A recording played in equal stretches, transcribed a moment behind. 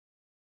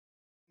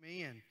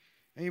Amen.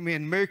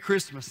 Amen. Merry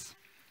Christmas.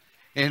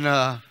 And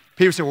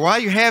people say, well, why are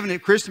you having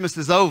it? Christmas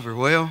is over.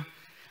 Well,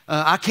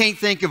 I can't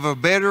think of a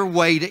better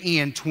way to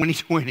end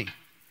 2020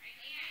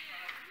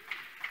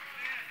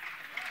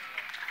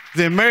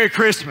 than Merry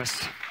Christmas.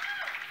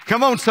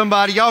 Come on,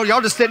 somebody. Y'all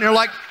just sitting there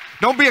like,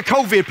 don't be a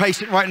COVID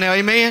patient right now.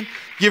 Amen.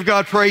 Give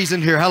God praise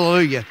in here.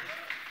 Hallelujah.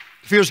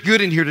 It feels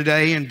good in here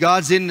today, and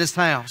God's in this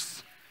house.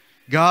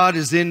 God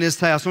is in this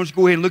house. I want you to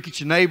go ahead and look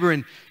at your neighbor,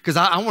 and because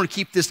I want to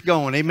keep this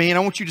going. Amen. I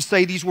want you to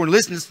say these words.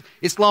 Listen,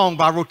 it's long,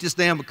 but I wrote this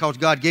down because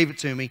God gave it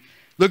to me.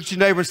 Look at your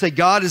neighbor and say,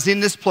 God is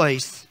in this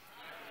place.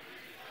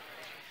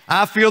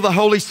 I feel the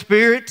Holy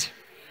Spirit,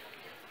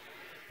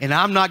 and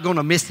I'm not going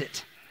to miss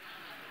it.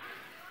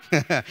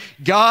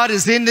 God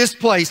is in this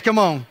place. Come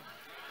on.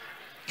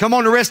 Come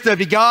on, the rest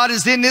of you. God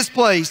is in this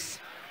place.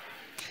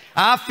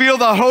 I feel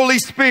the Holy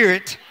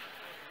Spirit,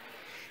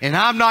 and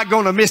I'm not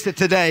going to miss it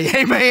today.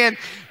 Amen.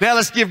 Now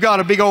let's give God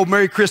a big old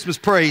Merry Christmas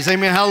praise.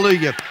 Amen.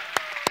 Hallelujah.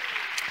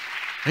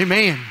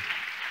 Amen.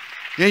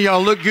 Yeah,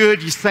 y'all look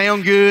good. You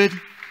sound good.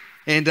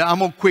 And I'm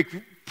going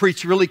to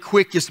preach really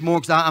quick this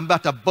morning because I'm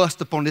about to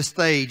bust up on this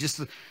stage.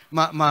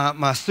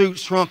 My suit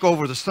shrunk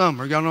over the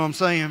summer. Y'all know what I'm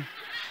saying?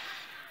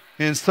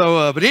 And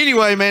so, but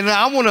anyway, man,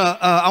 I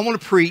want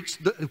to preach.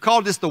 We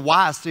call this the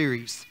Why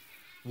series.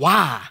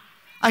 Why?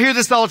 I hear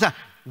this all the time.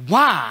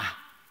 Why?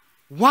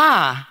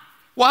 Why?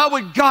 Why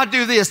would God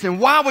do this? And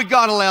why would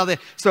God allow that?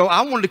 So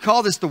I wanted to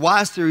call this the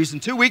Why series.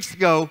 And 2 weeks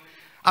ago,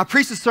 I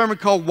preached a sermon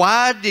called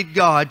Why Did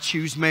God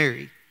Choose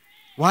Mary?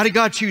 Why did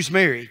God choose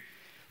Mary?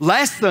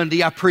 Last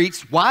Sunday, I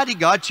preached, why did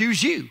God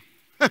choose you?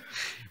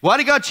 Why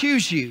did God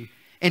choose you?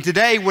 And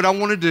today, what I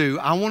want to do,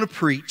 I want to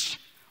preach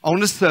on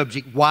the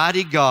subject, why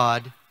did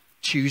God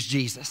choose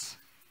Jesus?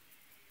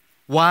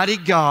 Why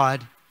did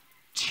God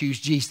choose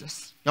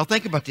Jesus? Y'all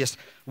think about this.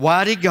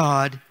 Why did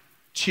God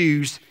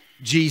choose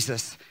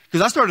Jesus?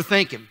 Because I started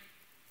thinking,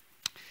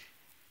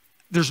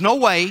 there's no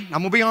way, I'm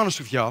going to be honest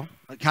with y'all.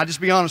 Can I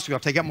just be honest with you? I'll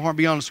take out my heart and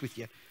be honest with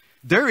you.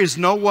 There is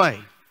no way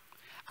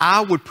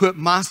I would put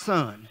my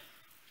son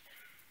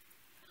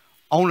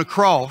on a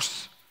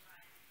cross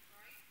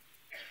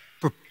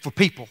for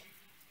people.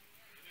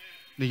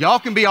 Now, y'all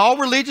can be all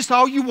religious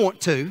all you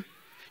want to.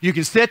 You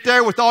can sit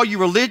there with all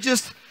your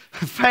religious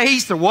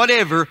face or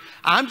whatever.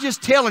 I'm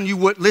just telling you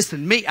what,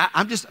 listen, maybe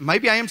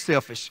I am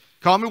selfish.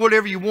 Call me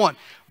whatever you want.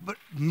 But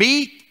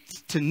me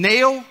to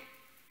nail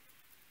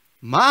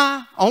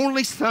my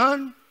only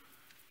son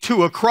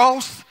to a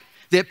cross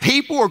that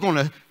people are going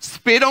to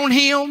spit on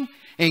him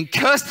and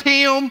cuss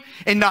him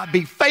and not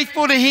be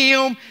faithful to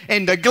him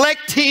and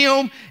neglect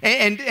him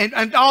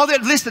and all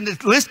that. Listen, the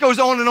list goes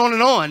on and on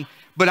and on.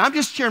 But I'm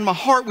just sharing my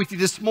heart with you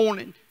this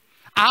morning.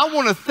 I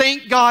want to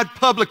thank God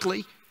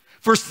publicly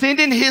for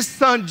sending His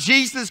Son,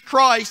 Jesus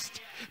Christ,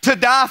 to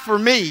die for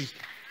me.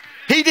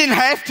 He didn't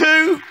have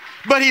to,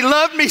 but He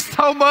loved me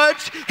so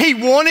much, He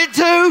wanted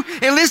to.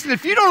 And listen,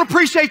 if you don't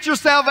appreciate your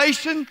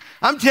salvation,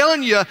 I'm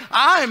telling you,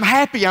 I am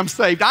happy I'm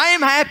saved. I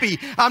am happy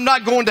I'm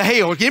not going to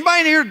hell. Is anybody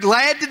in here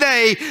glad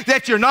today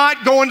that you're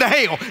not going to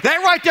hell?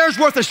 That right there is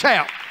worth a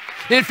shout.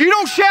 And if you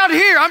don't shout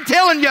here, I'm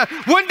telling you,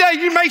 one day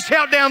you may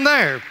shout down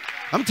there.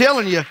 I'm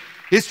telling you,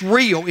 it's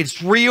real.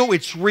 It's real.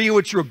 It's real.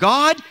 It's real.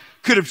 God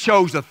could have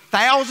chose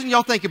 1,000,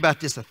 y'all think about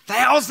this,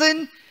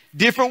 1,000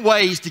 different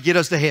ways to get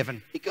us to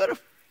heaven. He could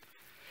have.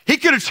 He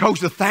could have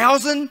chose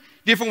 1,000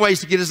 different ways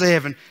to get us to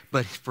heaven.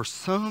 But for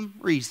some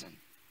reason,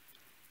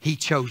 He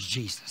chose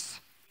Jesus.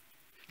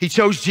 He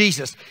chose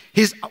Jesus,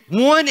 His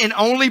one and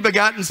only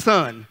begotten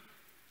Son.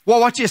 Well,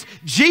 watch this.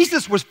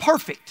 Jesus was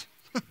perfect.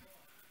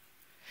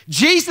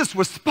 Jesus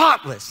was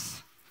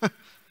spotless.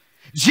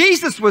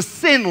 Jesus was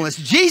sinless.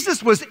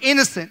 Jesus was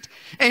innocent.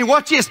 And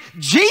watch this.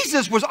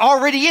 Jesus was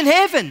already in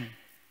heaven.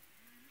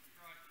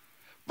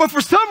 But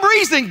for some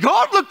reason,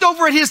 God looked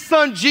over at His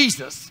Son,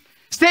 Jesus,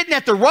 sitting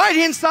at the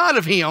right-hand side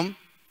of Him,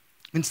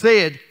 and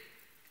said,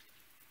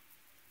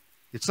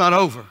 it's not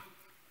over.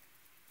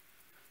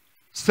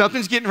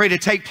 Something's getting ready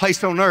to take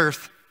place on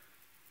earth,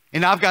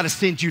 and I've got to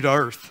send you to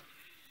earth.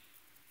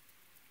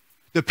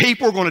 The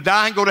people are going to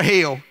die and go to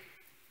hell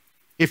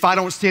if I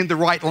don't send the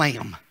right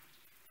lamb.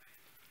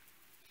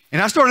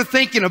 And I started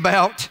thinking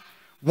about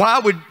why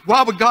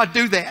would God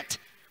do that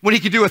when He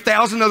could do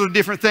 1,000 other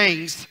different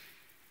things?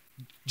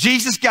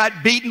 Jesus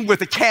got beaten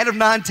with a cat of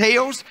 9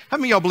 tails. How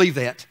many of y'all believe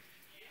that?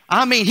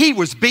 I mean, He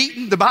was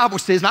beaten. The Bible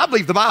says, and I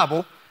believe the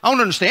Bible. I don't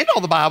understand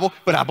all the Bible,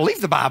 but I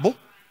believe the Bible.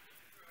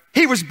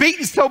 He was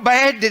beaten so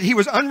bad that He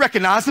was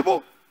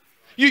unrecognizable.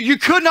 You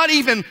could not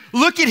even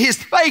look at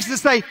His face and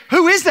say,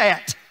 who is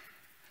that?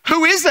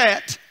 Who is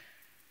that?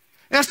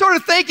 And I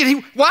started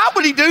thinking, why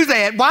would He do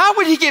that? Why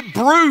would He get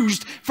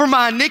bruised for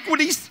my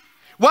iniquities?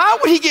 Why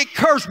would He get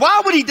cursed?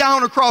 Why would He die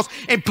on a cross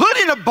and put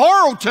in a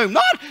borrowed tomb?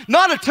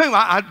 Not a tomb.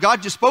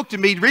 God just spoke to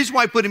me. The reason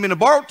why He put Him in a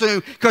borrowed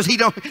tomb, because He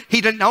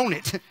didn't own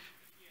it.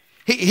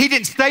 He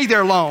didn't stay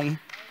there long.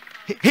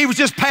 He was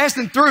just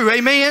passing through.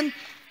 Amen?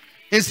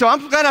 And so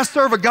I'm glad I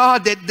serve a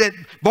God that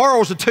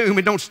borrows a tomb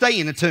and don't stay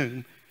in the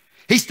tomb.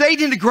 He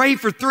stayed in the grave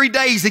for 3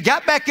 days. He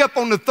got back up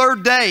on the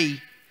 3rd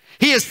day.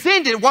 He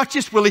ascended, watch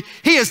this, Willie.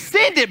 He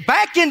ascended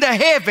back into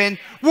heaven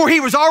where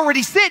he was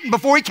already sitting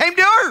before he came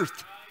to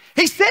earth.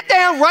 He sat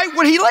down right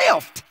when he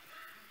left.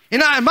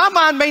 And my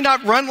mind may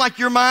not run like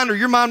your mind, or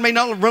your mind may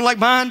not run like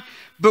mine,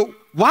 but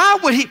why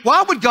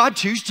would God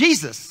choose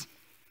Jesus?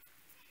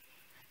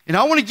 And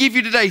I want to give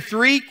you today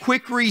 3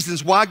 quick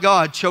reasons why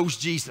God chose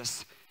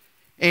Jesus.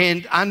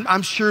 And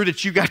I'm sure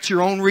that you got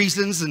your own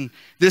reasons and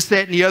this,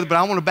 that, and the other, but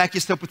I want to back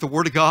this up with the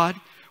Word of God.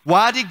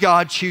 Why did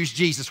God choose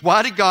Jesus?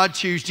 Why did God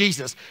choose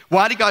Jesus?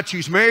 Why did God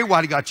choose Mary?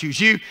 Why did God choose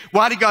you?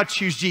 Why did God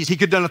choose Jesus? He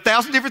could have done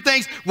 1,000 different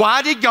things.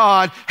 Why did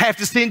God have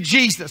to send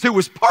Jesus, who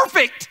was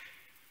perfect,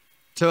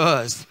 to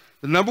us?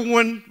 The number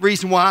one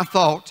reason why I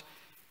thought,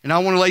 and I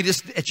want to lay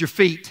this at your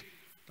feet,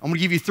 I'm going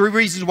to give you 3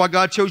 reasons why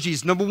God chose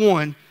Jesus. Number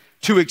 1,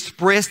 to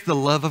express the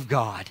love of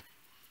God.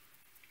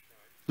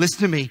 Listen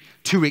to me,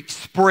 to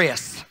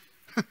express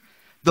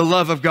the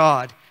love of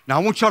God.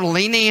 Now, I want y'all to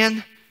lean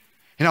in,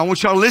 and I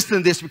want y'all to listen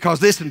to this,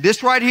 because listen,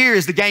 this right here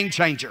is the game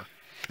changer.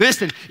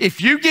 Listen,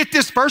 if you get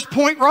this first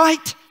point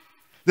right,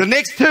 the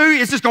next 2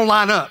 is just going to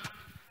line up.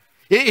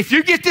 If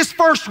you get this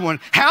first one,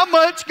 how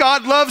much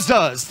God loves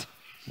us.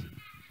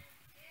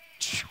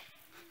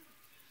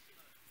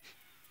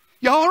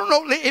 Y'all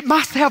don't know,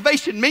 my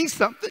salvation means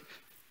something.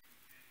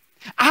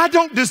 I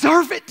don't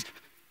deserve it.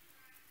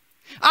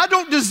 I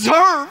don't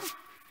deserve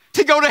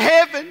to go to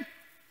heaven.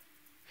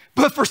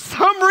 But for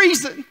some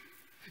reason,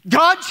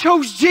 God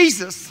chose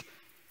Jesus.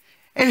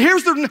 And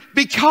here's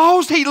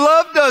because he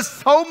loved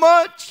us so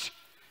much.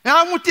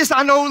 Now I want this,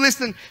 I know,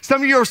 listen,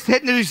 some of you are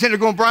sitting there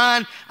going,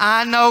 Brian,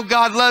 I know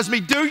God loves me.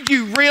 Do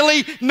you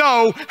really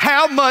know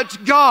how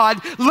much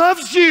God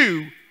loves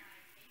you?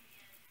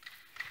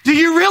 Do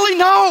you really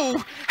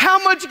know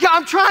how much God,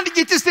 I'm trying to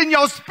get this in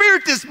y'all's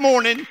spirit this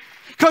morning.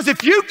 Because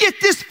if you get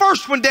this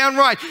first one down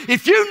right,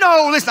 if you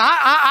know, listen,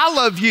 I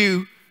love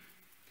you,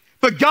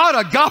 but God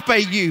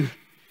agape you.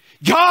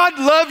 God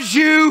loves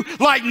you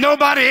like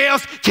nobody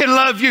else can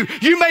love you.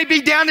 You may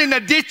be down in the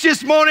ditch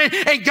this morning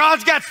and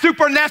God's got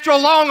supernatural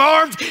long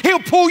arms. He'll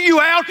pull you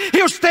out.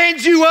 He'll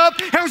stand you up.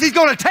 He's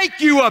going to take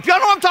you up. Y'all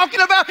know what I'm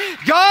talking about?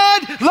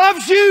 God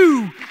loves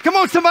you. Come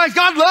on, somebody.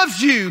 God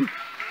loves you.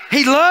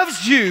 He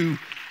loves you.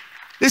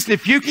 Listen,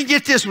 if you can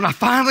get this one, I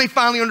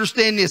finally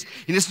understand this,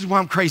 and this is why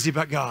I'm crazy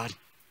about God.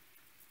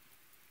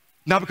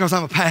 Not because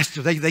I'm a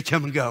pastor. They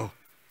come and go.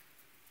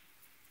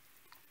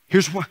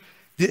 Here's why.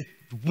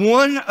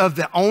 One of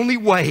the only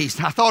ways,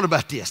 I thought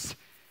about this,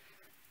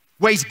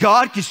 ways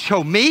God can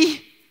show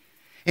me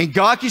and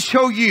God can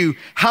show you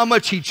how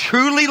much he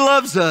truly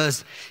loves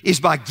us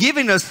is by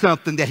giving us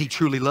something that he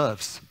truly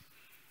loves.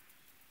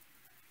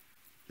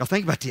 Now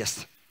think about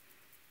this.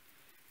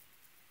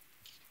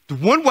 The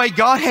one way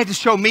God had to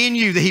show me and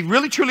you that he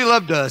really truly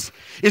loved us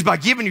is by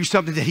giving you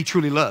something that he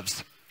truly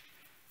loves.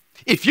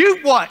 If you're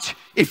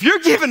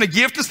giving a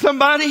gift to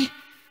somebody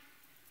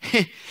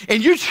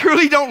and you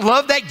truly don't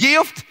love that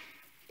gift,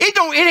 it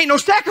ain't no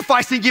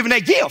sacrifice in giving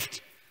that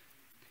gift.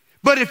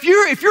 But if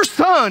your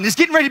son is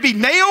getting ready to be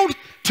nailed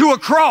to a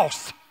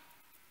cross,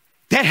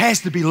 that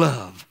has to be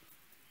love.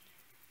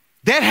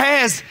 That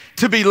has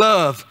to be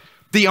love.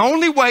 The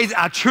only way that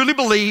I truly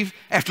believe,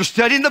 after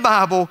studying the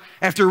Bible,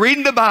 after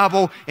reading the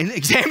Bible and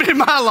examining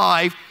my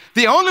life,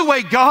 the only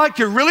way God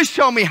can really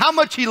show me how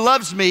much he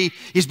loves me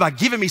is by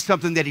giving me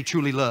something that he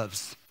truly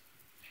loves.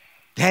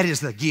 That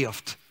is a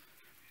gift.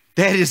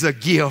 That is a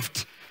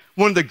gift.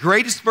 One of the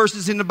greatest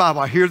verses in the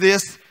Bible, I hear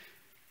this,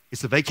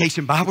 it's a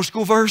Vacation Bible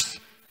School verse,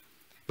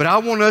 but I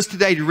want us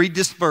today to read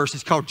this verse.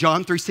 It's called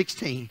John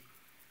 3:16.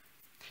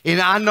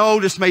 And I know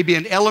this may be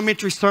an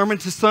elementary sermon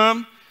to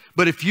some,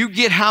 but if you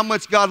get how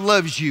much God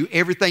loves you,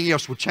 everything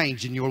else will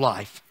change in your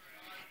life.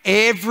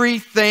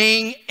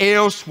 Everything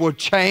else will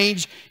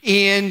change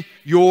in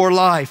your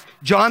life.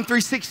 John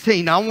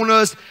 3:16. I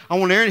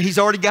want Aaron, he's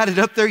already got it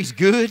up there, he's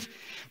good.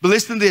 But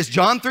listen to this,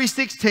 John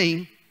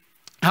 3:16.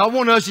 I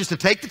want us just to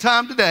take the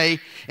time today,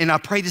 and I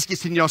pray this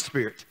gets in your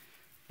spirit.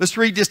 Let's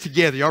read this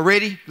together. Y'all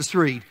ready? Let's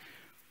read.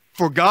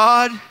 For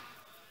God,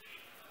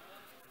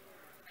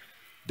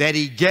 that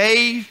he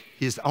gave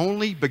his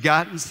only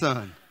begotten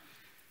Son.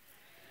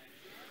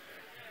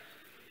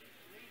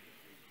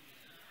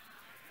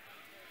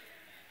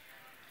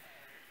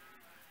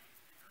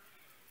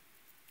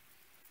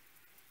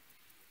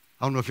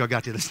 I don't know if y'all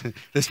got to listen.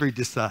 Let's read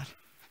this side.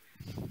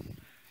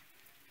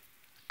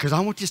 Because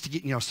I want this to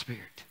get in your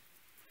spirit.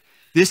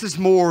 This is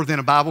more than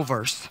a Bible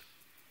verse.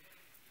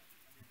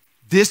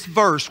 This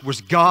verse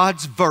was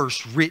God's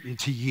verse written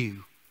to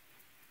you.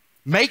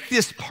 Make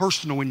this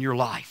personal in your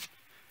life.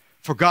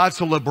 For God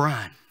so loved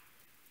Brian.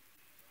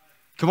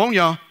 Come on,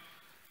 y'all.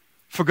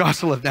 For God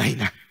so loved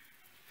Dana.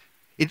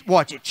 It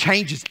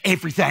changes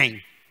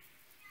everything.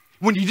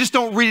 When you just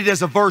don't read it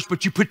as a verse,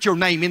 but you put your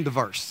name in the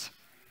verse.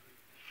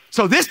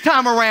 So this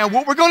time around,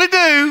 what we're going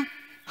to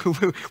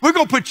do, we're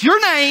going to put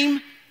your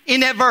name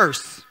in that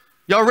verse.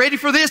 Y'all ready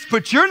for this?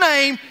 Put your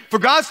name, for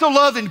God so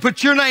loved, and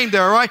put your name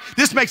there, all right?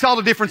 This makes all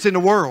the difference in the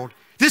world.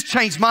 This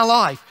changed my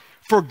life.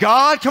 For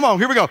God, come on,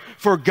 here we go.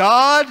 For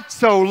God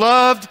so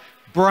loved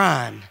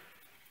Brian.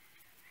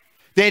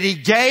 that he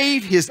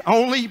gave his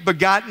only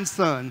begotten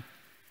Son,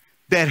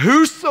 that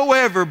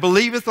whosoever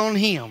believeth on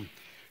him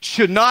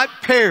should not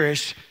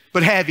perish,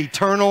 but have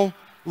eternal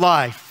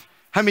life.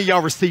 How many of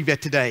y'all receive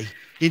that today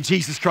in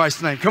Jesus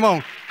Christ's name? Come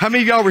on. How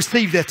many of y'all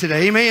receive that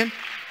today? Amen?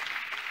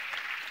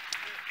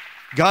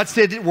 God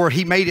said it where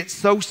he made it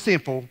so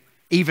simple,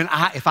 even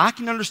if I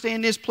can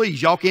understand this,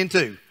 please, y'all can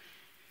too.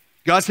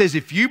 God says,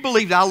 if you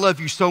believe that I love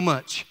you so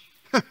much,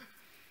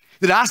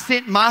 that I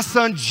sent my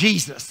Son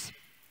Jesus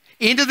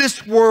into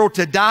this world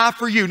to die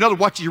for you. In other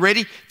words, you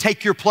ready?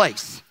 Take your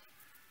place.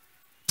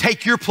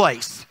 Take your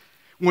place.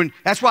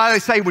 That's why they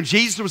say when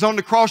Jesus was on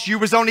the cross, you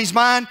was on his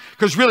mind,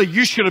 because really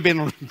you should have been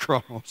on the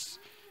cross.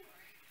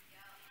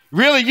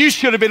 Really, you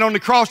should have been on the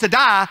cross to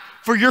die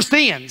for your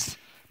sins.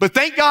 But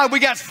thank God we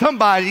got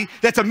somebody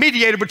that's a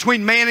mediator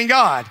between man and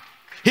God.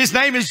 His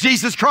name is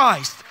Jesus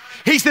Christ.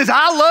 He says,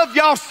 I love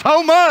y'all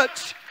so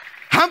much.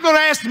 I'm going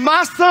to ask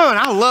my Son,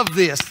 I love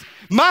this,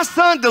 my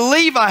Son to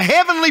leave a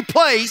heavenly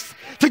place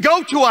to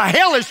go to a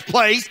hellish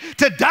place,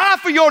 to die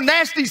for your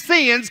nasty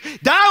sins,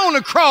 die on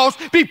the cross,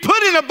 be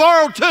put in a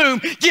borrowed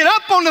tomb, get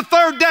up on the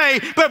third day,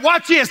 but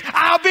watch this,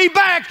 I'll be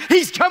back.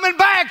 He's coming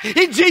back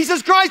in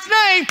Jesus Christ's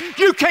name.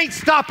 You can't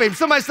stop him.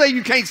 Somebody say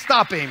you can't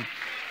stop him.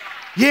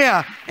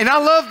 Yeah, and I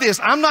love this.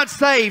 I'm not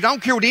saved. I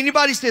don't care what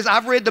anybody says.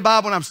 I've read the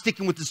Bible and I'm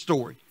sticking with the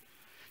story.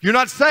 You're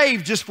not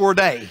saved just for a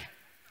day.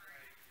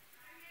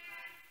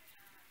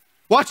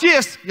 Watch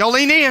this. Y'all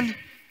lean in.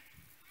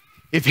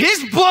 If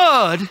his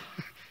blood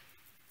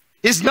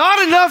is not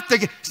enough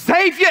to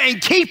save you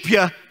and keep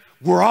you,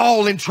 we're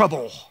all in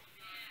trouble.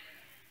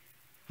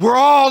 We're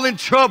all in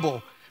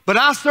trouble. But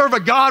I serve a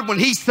God, when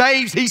he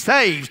saves, he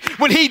saves.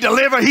 When he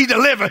delivers, he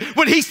delivers.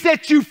 When he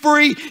sets you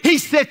free, he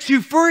sets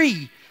you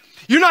free.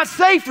 You're not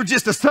saved for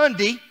just a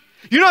Sunday.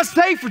 You're not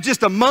saved for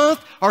just a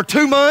month or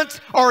 2 months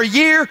or a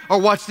year, or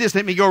watch this,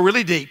 let me go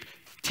really deep,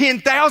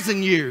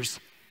 10,000 years.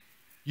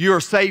 You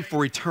are saved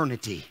for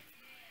eternity.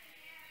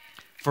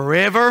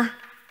 Forever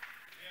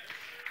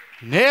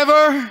and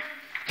ever.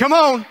 Come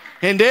on.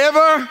 And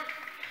ever.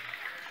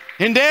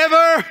 And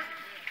ever.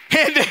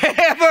 And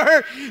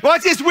ever.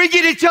 Watch this. We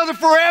get each other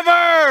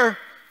forever.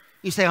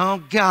 You say,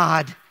 oh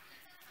God.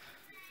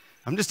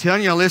 I'm just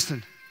telling you,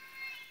 listen.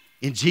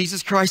 In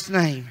Jesus Christ's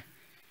name,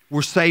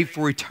 we're saved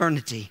for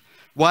eternity.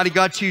 Why did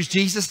God choose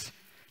Jesus?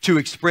 To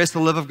express the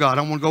love of God.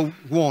 I want to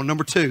go on.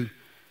 Number two.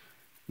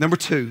 Number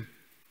two.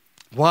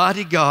 Why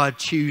did God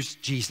choose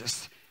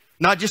Jesus?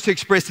 Not just to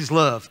express his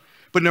love,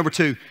 but number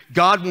two,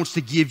 God wants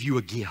to give you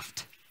a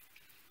gift.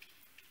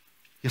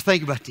 You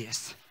think about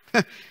this.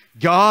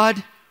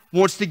 God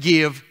wants to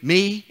give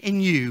me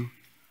and you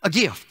a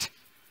gift.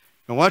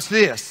 Now watch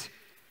this.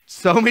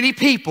 So many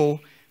people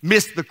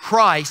miss the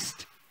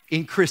Christ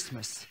in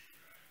Christmas.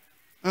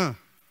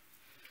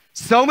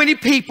 So many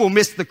people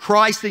miss the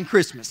Christ in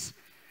Christmas.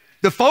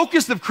 The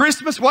focus of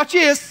Christmas, watch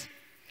this,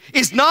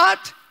 is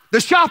not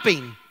the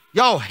shopping.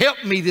 Y'all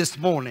help me this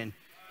morning.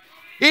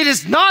 It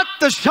is not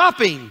the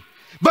shopping,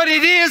 but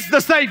it is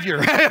the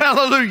Savior.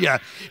 Hallelujah.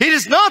 It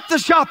is not the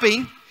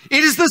shopping,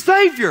 it is the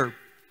Savior.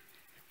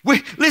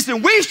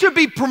 Listen, we should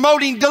be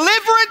promoting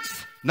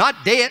deliverance, not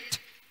debt.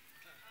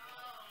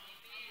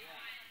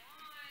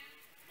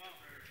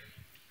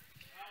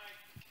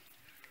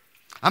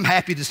 I'm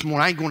happy this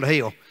morning. I ain't going to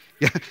hell.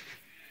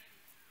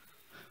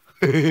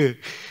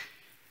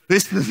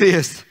 Listen to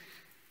this.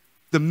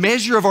 The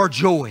measure of our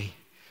joy.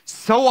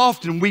 So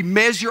often we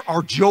measure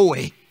our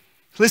joy.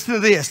 Listen to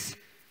this.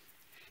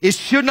 It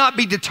should not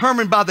be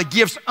determined by the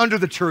gifts under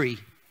the tree.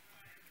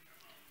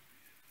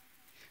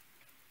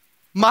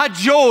 My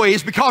joy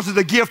is because of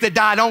the gift that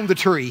died on the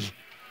tree.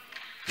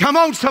 Come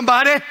on,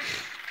 somebody.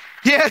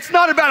 Yeah, it's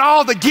not about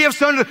all the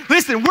gifts under.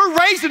 Listen, we're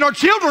raising our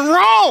children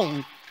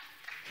wrong.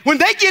 When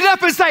they get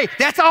up and say,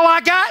 that's all I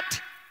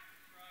got.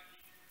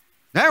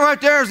 That right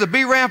there is a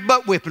B-Ramp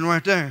butt whipping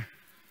right there.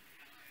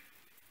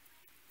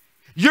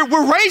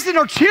 We're raising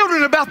our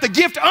children about the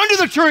gift under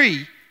the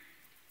tree.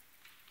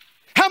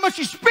 How much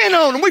you spend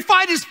on them. We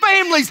fight as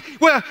families.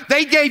 Well,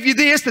 they gave you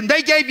this and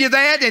they gave you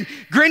that, and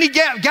Granny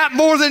got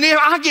more than him.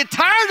 I get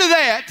tired of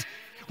that.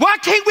 Why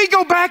can't we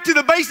go back to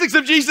the basics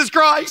of Jesus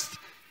Christ?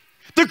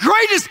 The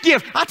greatest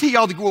gift. I'll tell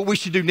y'all what we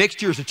should do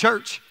next year as a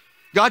church.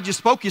 God just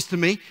spoke this to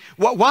me.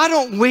 Why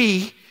don't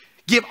we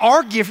give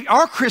our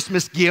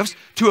Christmas gifts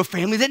to a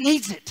family that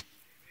needs it?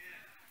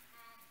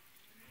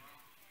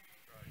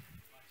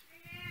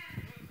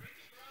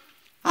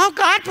 Oh,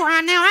 God,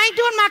 Brian, now I ain't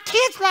doing my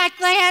kids like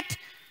that.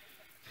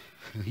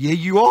 Yeah,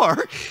 you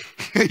are.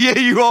 Yeah,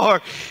 you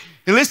are.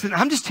 And listen,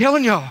 I'm just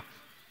telling y'all.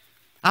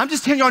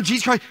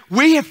 Jesus Christ,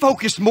 we have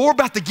focused more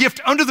about the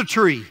gift under the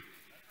tree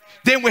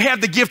than we have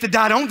the gift that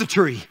died on the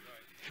tree.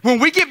 When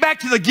we get back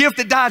to the gift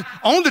that died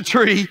on the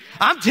tree,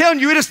 I'm telling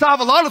you, it'll solve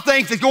a lot of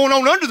things that's going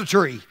on under the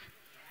tree.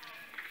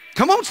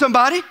 Come on,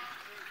 somebody.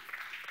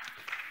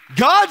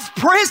 God's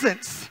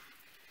presence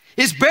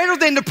is better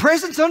than the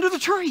presence under the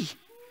tree.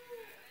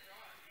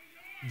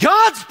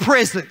 God's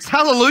presence,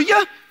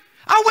 hallelujah.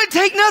 I wouldn't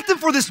take nothing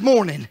for this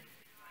morning.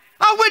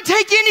 I wouldn't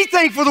take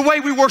anything for the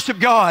way we worship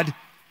God.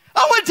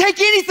 I wouldn't take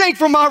anything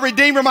from my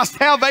Redeemer, my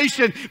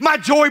salvation. My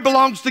joy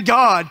belongs to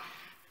God.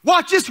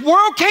 Watch, this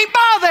world can't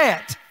buy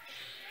that.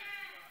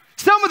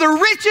 Some of the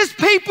richest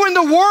people in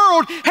the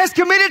world has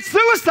committed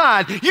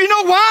suicide. You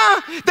know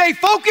why? They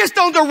focused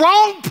on the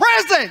wrong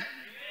present.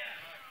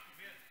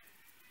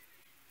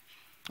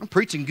 I'm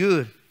preaching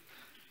good.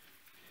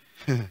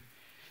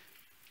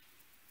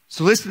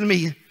 So listen to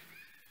me.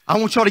 I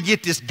want y'all to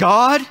get this.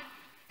 God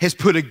has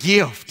put a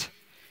gift.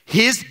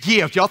 His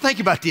gift. Y'all think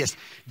about this.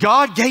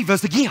 God gave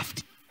us a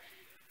gift.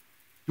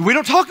 We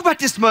don't talk about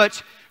this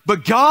much,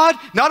 but God,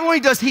 not only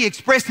does He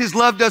express His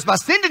love to us by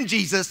sending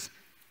Jesus,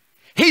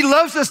 He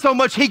loves us so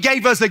much He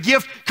gave us a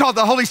gift called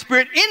the Holy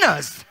Spirit in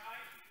us.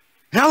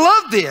 And I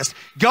love this.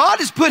 God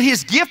has put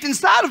His gift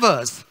inside of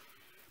us.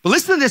 But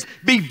listen to this.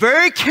 Be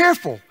very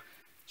careful.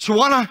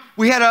 Shawana,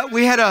 we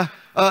had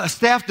a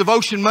staff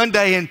devotion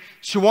Monday, and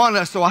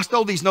Shawana, so I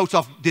stole these notes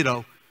off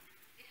Ditto.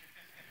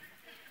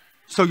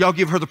 So y'all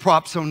give her the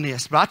props on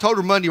this. But I told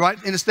her Monday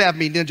right in the staff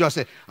meeting, then Josh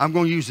said, I'm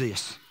going to use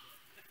this.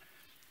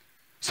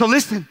 So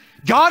listen,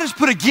 God has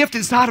put a gift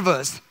inside of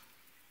us.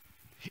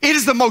 It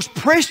is the most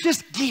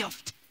precious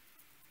gift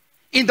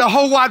in the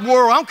whole wide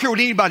world. I don't care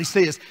what anybody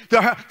says.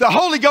 The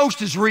Holy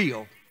Ghost is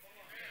real.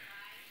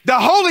 The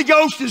Holy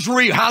Ghost is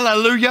real.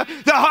 Hallelujah.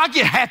 I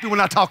get happy when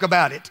I talk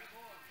about it.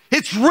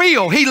 It's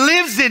real. He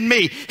lives in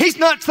me. He's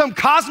not some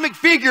cosmic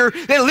figure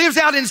that lives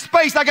out in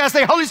space. I got to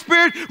say, Holy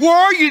Spirit, where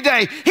are you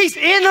today? He's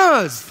in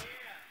us.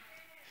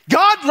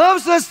 God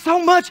loves us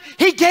so much,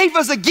 He gave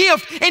us a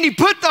gift, and He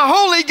put the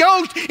Holy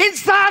Ghost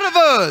inside of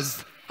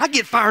us. I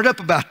get fired up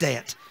about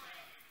that.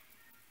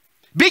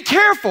 Be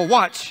careful.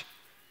 Watch.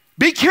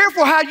 Be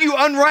careful how you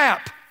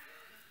unwrap.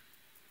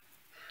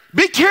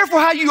 Be careful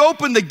how you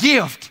open the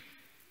gift.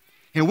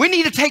 And we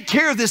need to take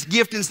care of this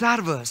gift inside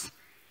of us.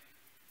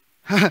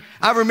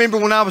 I remember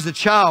when I was a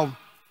child,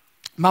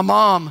 my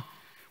mom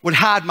would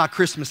hide my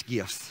Christmas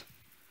gifts.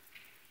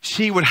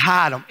 She would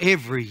hide them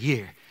every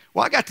year.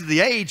 Well, I got to the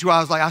age where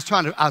I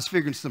was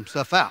figuring some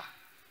stuff out.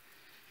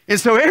 And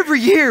so every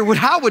year,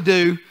 what I would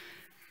do,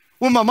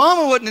 when my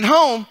mama wasn't at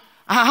home,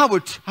 I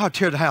would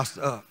tear the house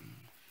up.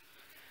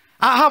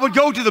 I would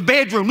go to the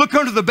bedroom, look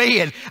under the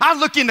bed. I'd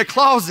look in the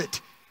closet.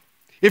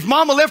 If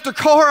mama left her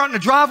car out in the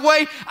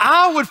driveway,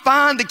 I would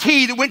find the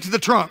key that went to the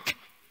trunk.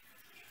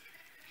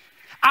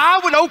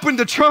 I would open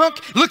the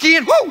trunk, look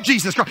in, whoa,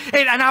 Jesus Christ.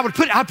 And I'd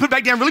put it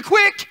back down really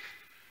quick.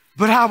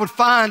 But I would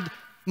find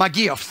my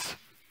gifts.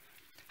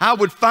 I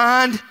would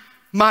find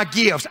my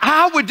gifts.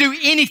 I would do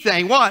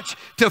anything, watch,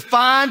 to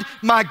find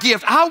my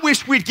gift. I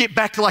wish we'd get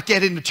back to like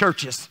that in the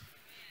churches.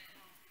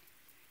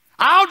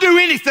 I'll do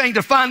anything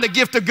to find the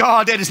gift of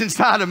God that is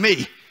inside of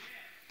me.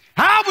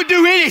 I would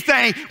do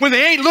anything when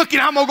they ain't looking.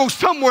 I'm going to go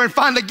somewhere and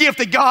find the gift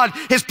that God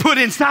has put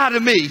inside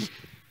of me.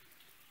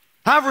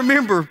 I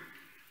remember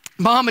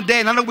Mom and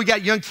Dad, and I know we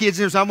got young kids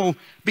in here, so I'm going to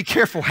be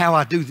careful how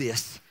I do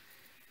this.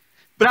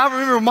 But I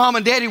remember Mom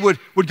and Daddy would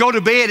go to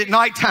bed at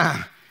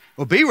nighttime.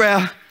 Well,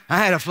 B-Rail, I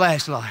had a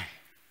flashlight.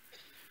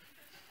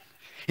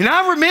 And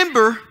I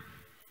remember,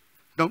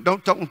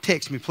 don't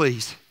text me,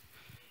 please.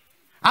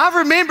 I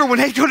remember when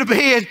they'd go to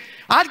bed,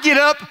 I'd get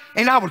up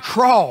and I would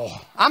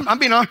crawl. I'm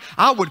being honest,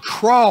 I would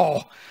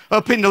crawl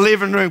up in the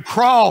living room,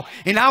 crawl.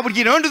 And I would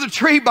get under the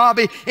tree,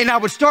 Bobby, and I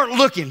would start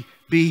looking.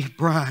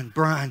 Brian.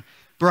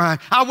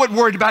 I wasn't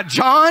worried about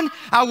John.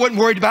 I wasn't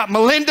worried about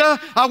Melinda.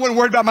 I wasn't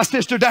worried about my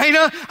sister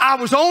Dana. I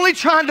was only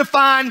trying to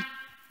find,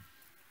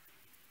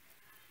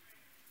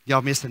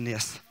 y'all missing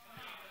this,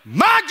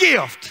 my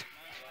gift.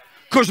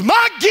 Because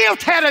my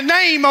gift had a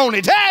name on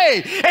it.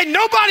 Hey, and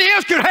nobody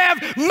else could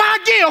have my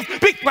gift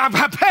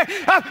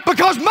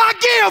because my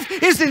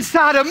gift is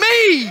inside of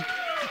me.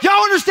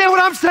 Y'all understand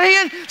what I'm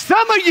saying?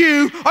 Some of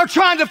you are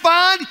trying to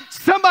find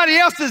somebody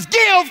else's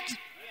gift.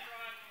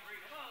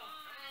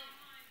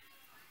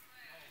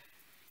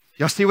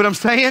 Y'all see what I'm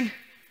saying?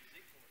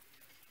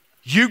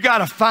 You got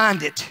to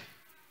find it.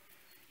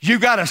 You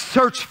got to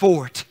search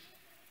for it.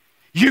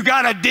 You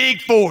got to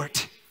dig for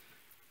it.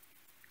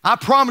 I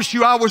promise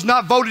you I was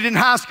not voted in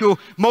high school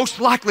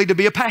most likely to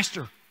be a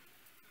pastor.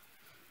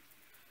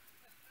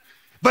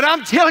 But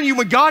I'm telling you,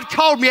 when God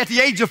called me at the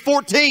age of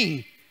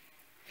 14,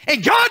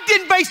 and God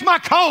didn't base my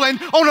calling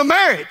on a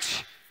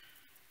marriage.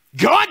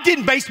 God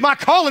didn't base my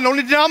calling on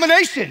a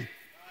denomination.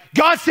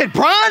 God said,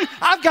 Brian,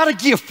 I've got a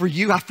gift for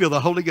you. I feel the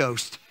Holy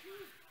Ghost.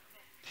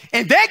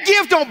 And that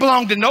gift don't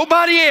belong to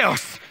nobody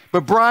else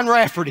but Brian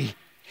Rafferty.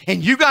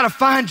 And you got to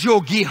find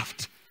your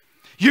gift.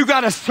 You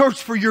got to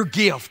search for your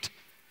gift.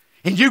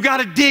 And you got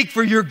to dig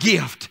for your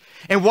gift.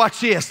 And watch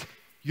this.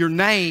 Your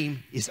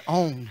name is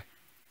on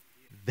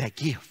that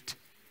gift.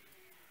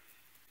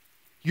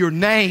 Your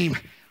name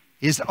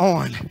is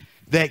on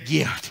that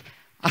gift.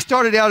 I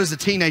started out as a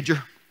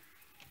teenager.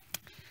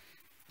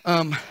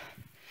 And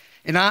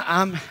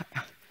I'm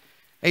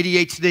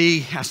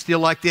ADHD. I still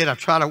like that. I'm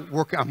trying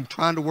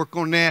to work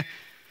on that.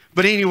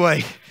 But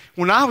anyway,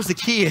 when I was a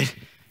kid,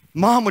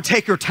 Mom would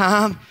take her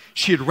time.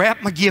 She'd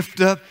wrap my gift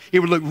up. It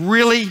would look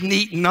really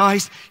neat and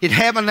nice. It'd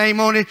have my name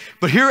on it.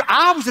 But here,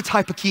 I was the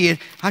type of kid,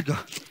 I'd go.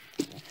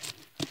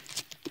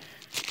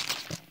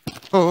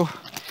 Oh,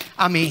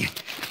 I mean,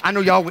 I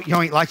know y'all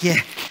ain't like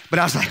it, but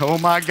I was like, oh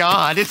my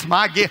God, it's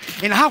my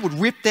gift. And I would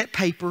rip that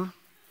paper.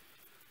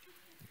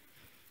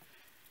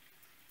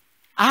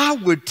 I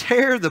would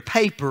tear the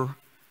paper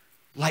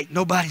like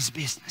nobody's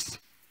business.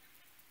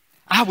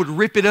 I would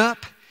rip it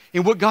up.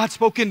 And what God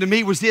spoke into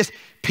me was this: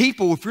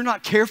 people, if you're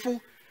not careful,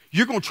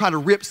 you're going to try to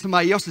rip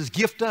somebody else's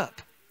gift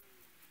up.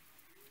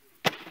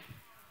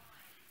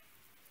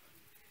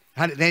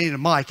 That ain't a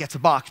mic, that's a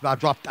box,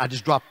 but I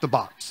just dropped the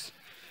box.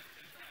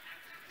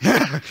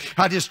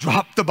 I just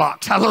dropped the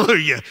box.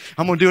 Hallelujah.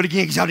 I'm going to do it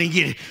again because y'all didn't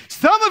get it.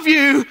 Some of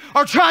you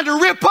are trying to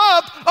rip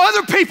up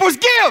other people's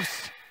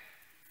gifts.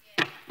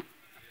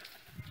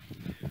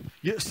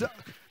 Yes,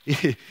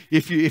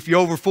 if you're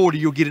over 40,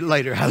 you'll get it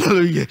later.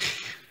 Hallelujah.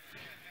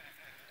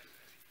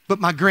 But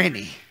my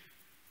granny,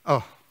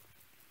 oh,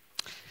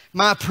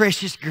 my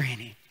precious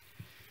granny,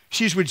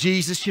 she's with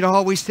Jesus. She'd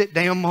always sit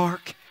down,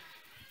 Mark,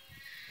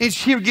 and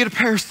she would get a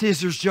pair of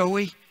scissors,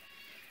 Joey.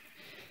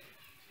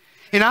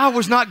 And I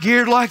was not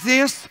geared like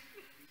this.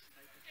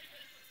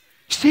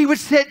 She would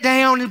sit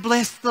down and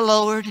bless the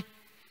Lord.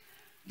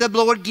 The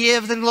Lord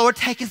gives and the Lord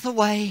taketh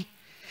away.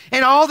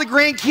 And all the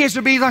grandkids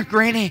would be like,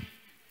 Granny,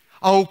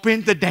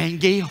 open the dang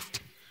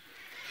gift.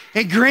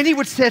 And Granny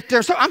would sit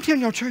there. So I'm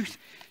telling you the truth.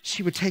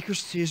 She would take her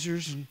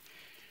scissors and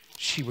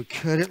she would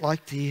cut it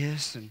like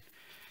this. And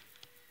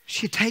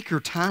she'd take her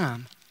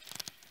time.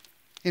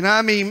 And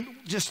I mean,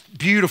 just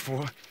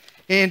beautiful.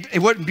 And it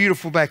wasn't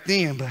beautiful back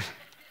then, but...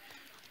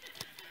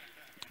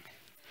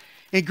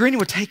 And Granny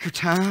would take her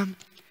time,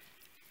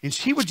 and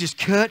she would just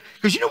cut.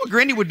 Because you know what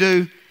Granny would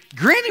do?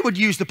 Granny would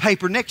use the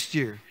paper next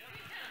year.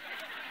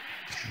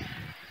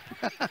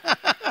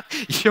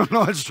 You don't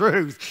know it's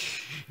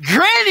truth.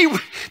 Granny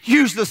would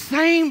use the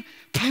same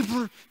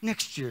paper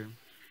next year.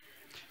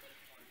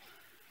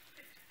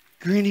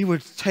 Granny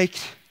would take,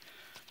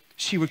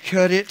 she would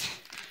cut it.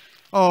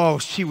 Oh,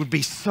 she would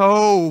be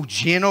so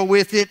gentle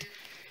with it.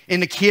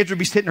 And the kids would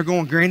be sitting there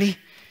going, Granny,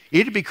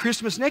 it'll be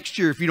Christmas next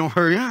year if you don't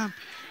hurry up.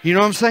 You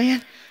know what I'm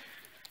saying?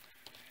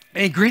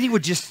 And Granny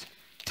would just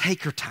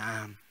take her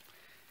time.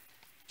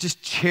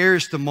 Just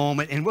cherish the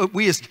moment. And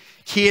we as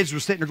kids were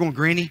sitting there going,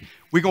 Granny,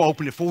 we're going to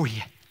open it for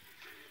you.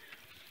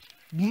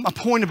 My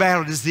point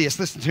about it is this.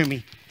 Listen to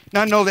me.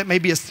 Now, I know that may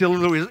be a silly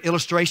little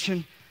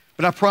illustration,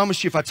 but I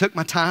promise you if I took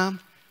my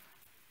time,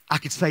 I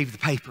could save the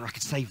paper. I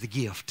could save the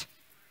gift.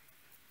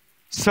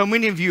 So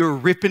many of you are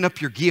ripping up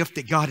your gift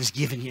that God has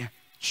given you.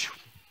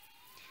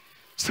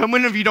 So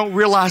many of you don't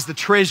realize the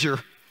treasure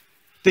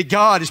that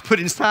God has put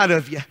inside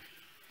of you.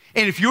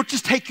 And if you'll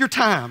just take your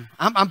time,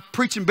 I'm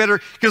preaching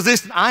better, because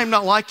listen, I am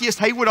not like this.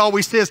 Haywood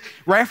always says,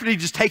 Rafferty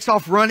just takes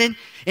off running,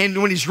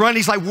 and when he's running,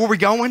 he's like, where are we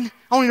going? I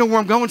don't even know where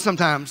I'm going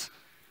sometimes.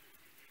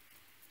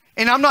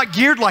 And I'm not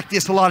geared like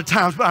this a lot of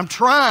times, but I'm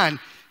trying.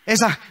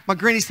 My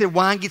granny said,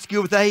 wine gets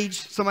good with age.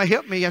 Somebody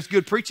help me. That's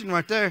good preaching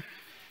right there.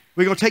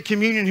 We're going to take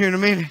communion here in a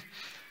minute.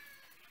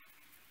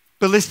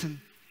 But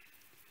listen,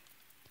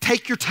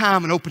 take your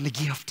time and open the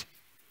gift.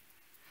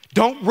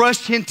 Don't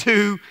rush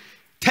into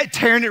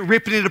tearing it,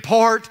 ripping it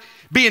apart,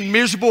 being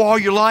miserable all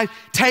your life.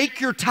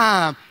 Take your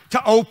time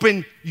to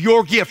open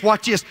your gift.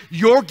 Watch this,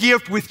 your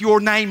gift with your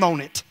name on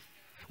it.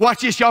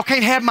 Watch this, y'all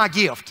can't have my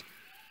gift.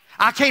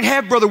 I can't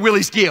have Brother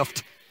Willie's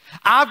gift.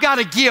 I've got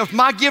a gift.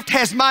 My gift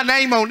has my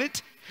name on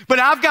it, but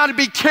I've got to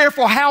be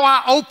careful how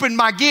I open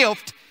my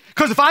gift,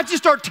 because if I just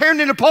start tearing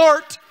it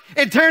apart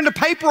and tearing the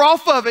paper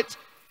off of it,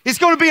 it's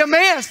going to be a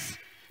mess.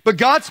 But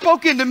God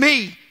spoke into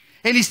me.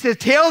 And he said,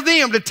 tell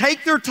them to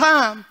take their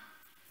time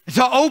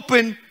to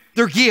open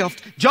their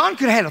gift. John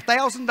could have had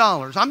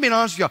 $1,000. I'm being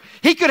honest with y'all.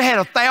 He could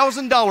have had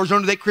 $1,000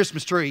 under that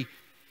Christmas tree.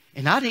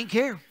 And I didn't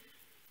care.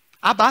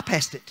 I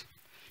bypassed it.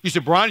 You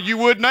said, Brian, you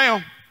would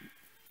now.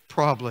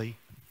 Probably.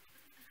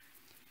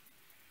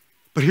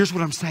 But here's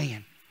what I'm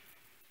saying.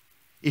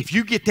 If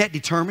you get that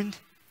determined,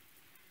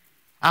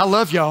 I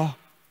love y'all,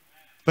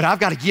 but I've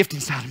got a gift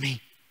inside of me.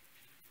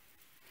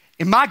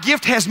 And my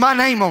gift has my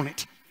name on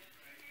it.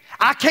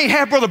 I can't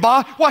have Brother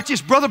Bob. Watch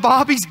this. Brother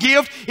Bobby's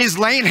gift is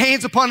laying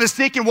hands upon the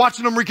sick and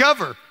watching them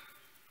recover.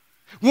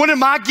 One of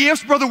my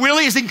gifts, Brother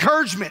Willie, is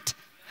encouragement.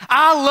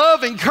 I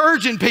love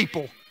encouraging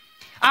people.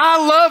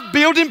 I love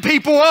building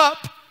people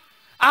up.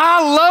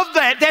 I love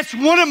that. That's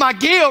one of my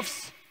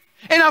gifts.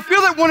 And I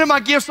feel that one of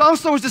my gifts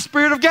also is the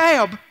spirit of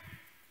gab.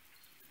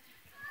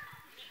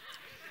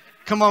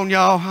 Come on,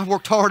 y'all. I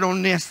worked hard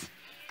on this.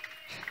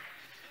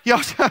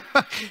 Y'all,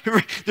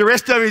 the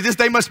rest of you,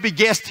 they must be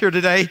guests here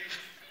today.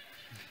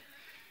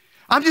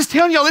 I'm just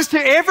telling y'all, listen,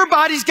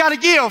 everybody's got a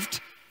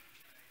gift.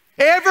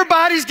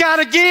 Everybody's got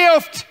a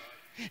gift.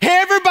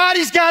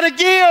 Everybody's got a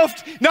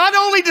gift. Not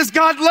only does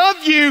God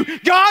love you,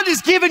 God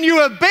has given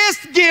you a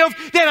best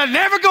gift that'll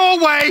never go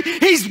away.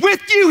 He's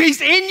with you.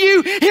 He's in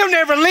you. He'll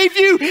never leave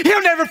you.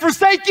 He'll never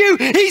forsake you.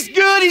 He's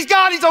good. He's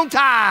got his own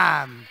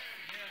time.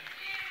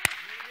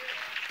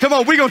 Come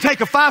on, we're going to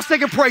take a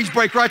 5-second praise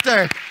break right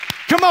there.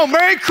 Come on,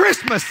 Merry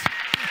Christmas.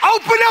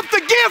 Open up the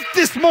gift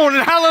this morning.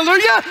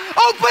 Hallelujah.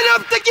 Open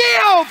up the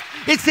gift.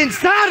 It's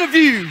inside of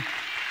you.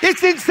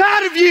 It's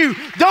inside of you.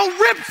 Don't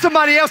rip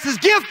somebody else's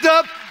gift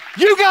up.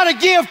 You got a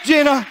gift,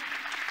 Jenna,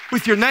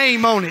 with your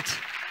name on it.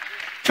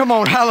 Come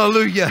on,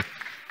 hallelujah.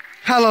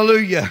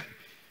 Hallelujah.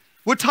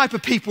 What type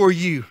of people are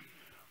you?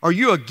 Are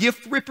you a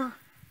gift ripper?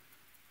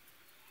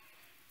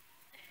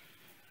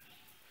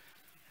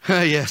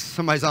 Yes,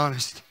 somebody's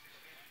honest.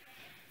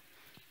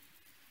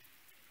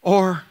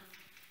 Or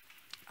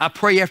I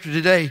pray after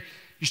today,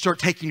 you start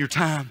taking your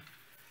time,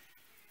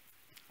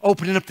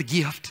 opening up the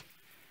gift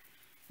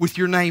with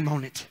your name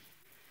on it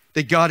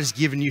that God has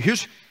given you.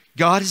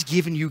 God has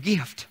given you a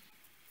gift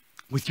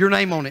with your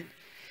name on it.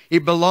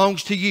 It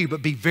belongs to you,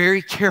 but be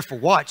very careful.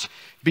 Watch.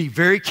 Be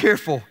very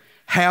careful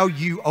how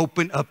you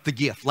open up the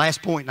gift.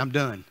 Last point, and I'm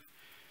done.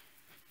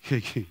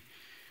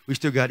 We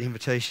still got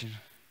invitation.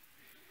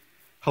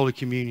 Holy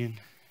Communion.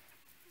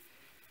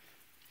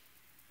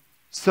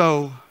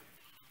 So,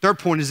 third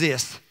point is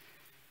this.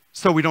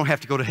 So we don't have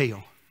to go to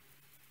hell.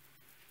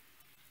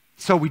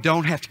 So we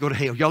don't have to go to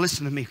hell. Y'all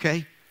listen to me,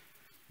 okay?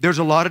 There's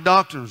a lot of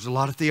doctrines, a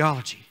lot of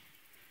theology.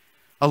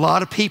 A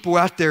lot of people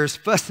out there is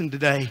fussing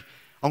today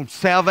on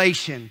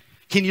salvation.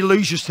 Can you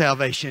lose your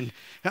salvation?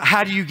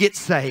 How do you get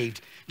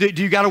saved? Do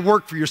you got to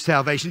work for your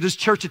salvation? Does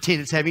church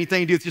attendance have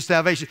anything to do with your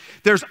salvation?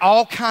 There's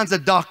all kinds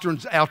of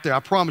doctrines out there. I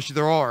promise you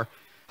there are.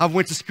 I've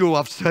went to school.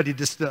 I've studied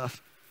this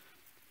stuff.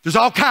 There's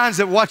all kinds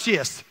of, watch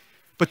this.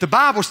 But the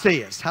Bible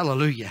says,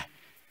 hallelujah,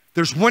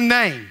 there's one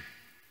name.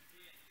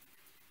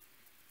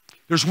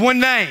 There's one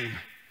name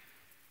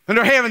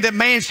under heaven that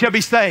man shall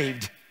be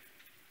saved.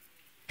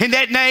 And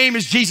that name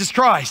is Jesus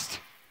Christ.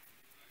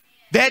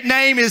 That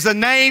name is a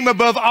name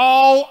above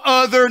all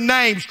other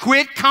names.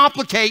 Quit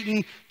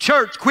complicating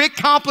church. Quit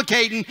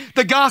complicating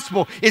the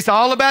gospel. It's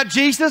all about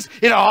Jesus.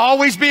 It'll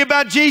always be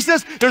about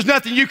Jesus. There's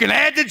nothing you can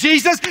add to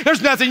Jesus.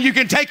 There's nothing you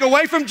can take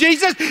away from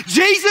Jesus.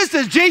 Jesus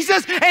is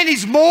Jesus, and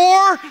He's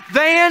more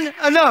than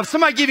enough.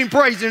 Somebody give Him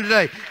praise in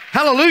today.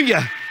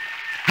 Hallelujah.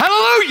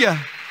 Hallelujah.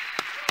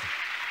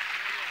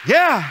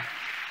 Yeah.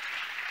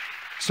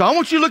 So I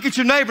want you to look at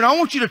your neighbor, and I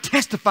want you to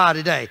testify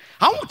today.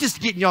 I want this to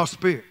get in y'all's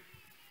spirit.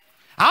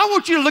 I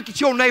want you to look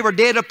at your neighbor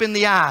dead up in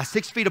the eye,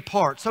 6 feet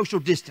apart, social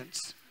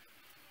distance.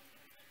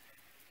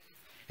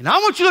 And I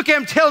want you to look at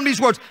him and tell him these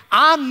words,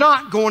 I'm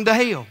not going to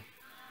hell.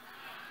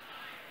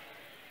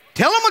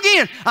 Tell him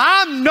again,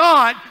 I'm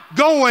not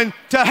going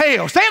to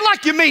hell. Say it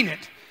like you mean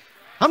it.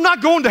 I'm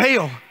not going to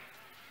hell.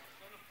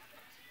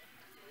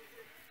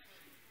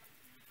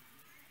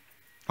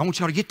 I want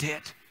y'all to get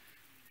that.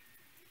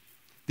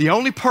 The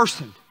only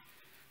person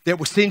that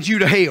will send you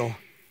to hell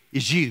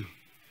is you.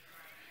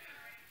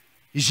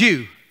 Is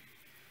you.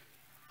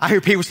 I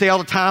hear people say all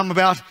the time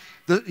about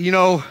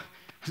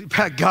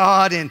about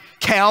God and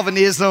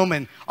Calvinism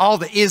and all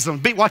the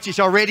isms. Watch this,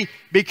 y'all ready?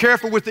 Be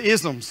careful with the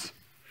isms.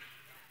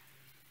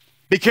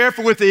 Be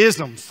careful with the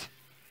isms.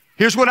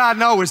 Here's what I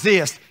know is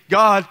this.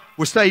 God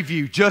will save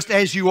you just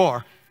as you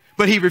are,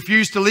 but He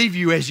refused to leave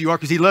you as you are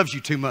because He loves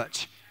you too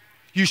much.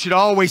 You should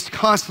always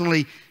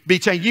constantly be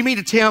changed. You mean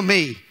to tell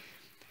me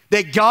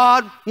that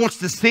God wants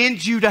to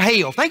send you to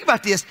hell? Think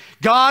about this.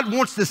 God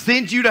wants to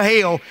send you to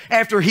hell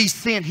after He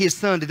sent His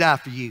Son to die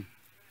for you.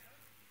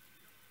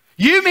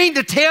 You mean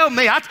to tell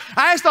me, I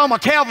asked all my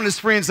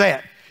Calvinist friends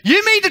that.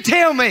 You mean to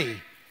tell me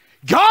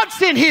God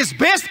sent His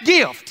best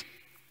gift,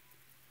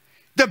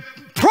 the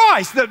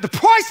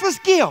priceless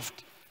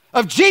gift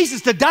of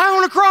Jesus to die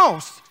on a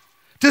cross,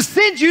 to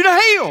send you to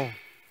hell?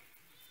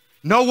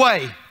 No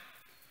way.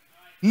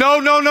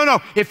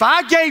 No. If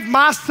I gave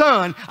my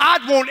Son,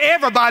 I'd want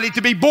everybody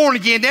to be born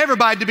again,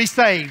 everybody to be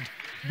saved.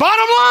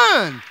 Bottom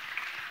line.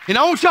 And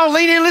I want y'all to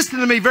lean in and listen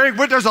to me.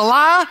 There's a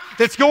lie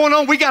that's going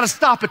on. We got to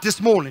stop it this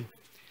morning.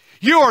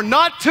 You are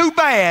not too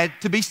bad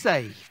to be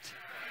saved.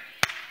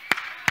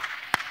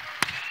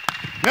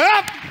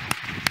 Yep.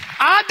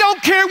 I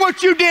don't care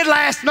what you did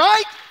last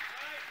night.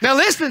 Now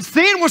listen,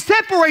 sin will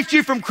separate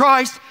you from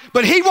Christ,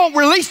 but He won't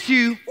release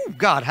you. Oh,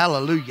 God,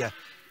 hallelujah.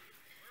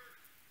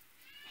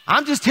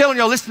 I'm just telling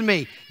y'all, listen to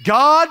me.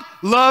 God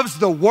loves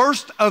the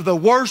worst of the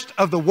worst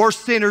of the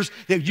worst sinners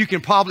that you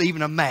can probably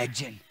even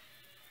imagine.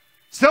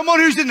 Someone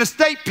who's in the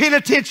state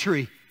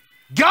penitentiary.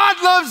 God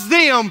loves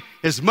them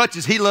as much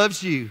as He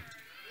loves you.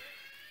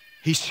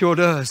 He sure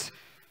does.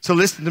 So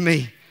listen to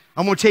me.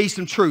 I'm going to tell you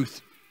some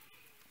truth.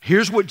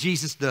 Here's what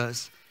Jesus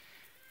does.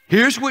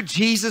 Here's what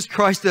Jesus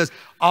Christ does.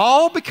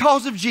 All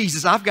because of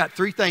Jesus, I've got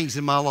 3 things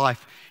in my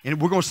life.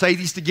 And we're going to say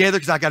these together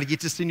because I got to get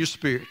this in your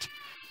spirit.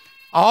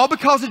 All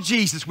because of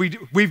Jesus,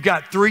 we've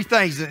got 3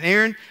 things. And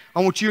Aaron,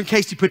 I want you and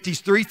Casey to put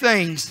these 3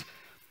 things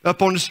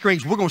up on the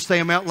screens. We're going to say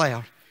them out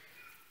loud.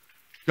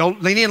 Y'all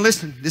lean in and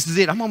listen. This is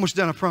it. I'm almost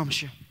done, I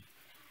promise you.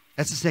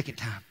 That's the second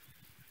time.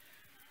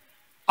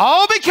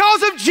 All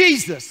because of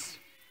Jesus,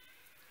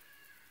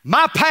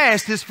 my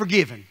past is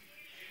forgiven.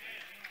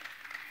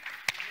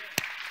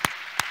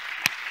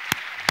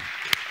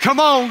 Come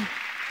on.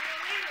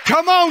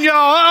 Come on,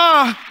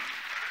 y'all.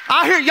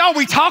 I hear y'all,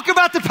 we talk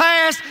about the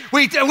past.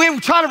 We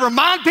try to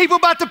remind people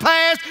about the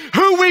past,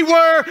 who we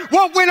were,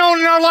 what went on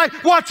in our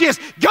life. Watch this.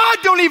 God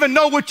don't even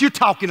know what you're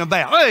talking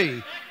about.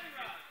 Hey.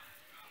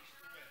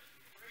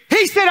 He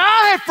He said,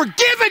 I have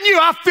forgiven you.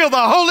 I feel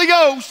the Holy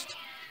Ghost.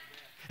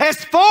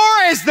 As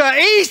far as the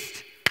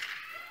east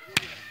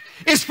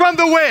is from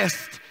the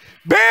west.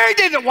 Buried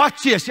in the,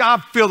 watch this, I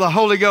feel the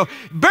Holy Ghost.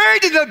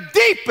 Buried in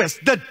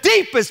the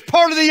deepest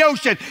part of the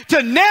ocean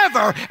to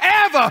never,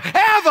 ever,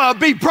 ever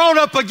be brought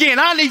up again.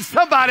 I need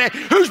somebody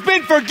who's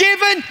been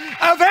forgiven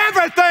of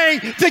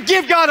everything to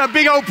give God a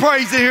big old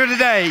praise in here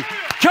today.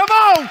 Come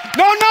on.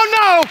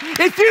 No.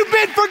 If you've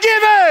been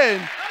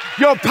forgiven,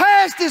 your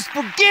past is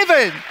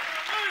forgiven.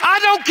 I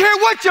don't care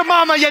what your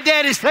mama, your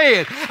daddy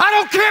said. I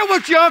don't care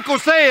what your uncle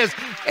says.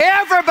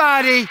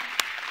 Everybody,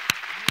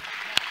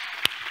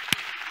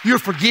 you're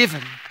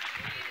forgiven.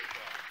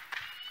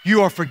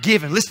 You are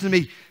forgiven. Listen to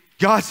me.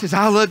 God says,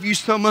 I love you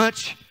so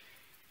much.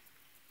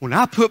 When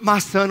I put my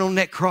son on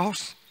that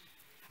cross,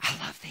 I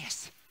love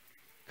this.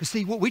 Because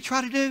see, what we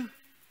try to do,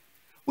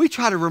 we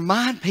try to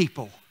remind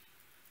people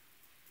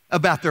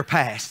about their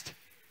past.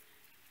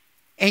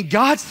 And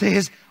God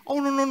says, oh,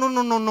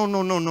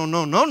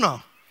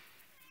 no.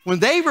 When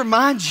they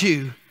remind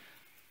you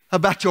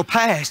about your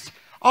past,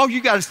 all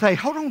you got to say,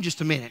 hold on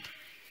just a minute.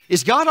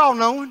 Is God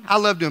all-knowing? I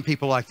love doing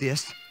people like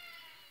this.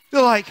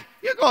 They're like,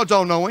 yeah, God's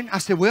all-knowing. I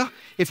said, well,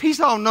 if he's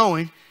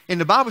all-knowing and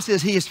the Bible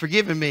says he has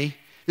forgiven me,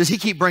 does he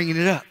keep bringing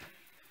it up?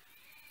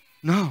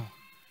 No.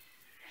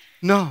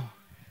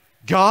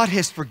 God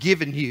has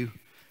forgiven you.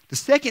 The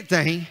second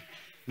thing,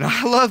 and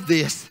I love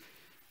this,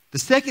 the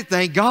second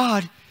thing,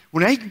 God,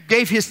 when he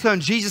gave his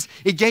son Jesus,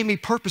 it gave me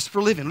purpose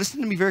for living. Listen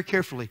to me very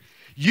carefully.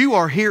 You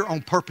are here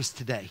on purpose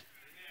today.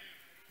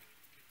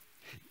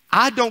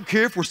 I don't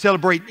care if we're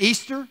celebrating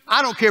Easter.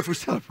 I don't care if we're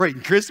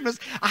celebrating Christmas.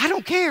 I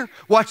don't care.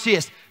 Watch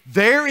this.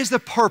 There is a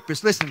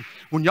purpose. Listen,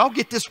 when y'all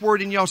get this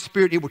word in y'all's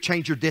spirit, it will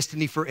change your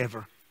destiny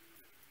forever.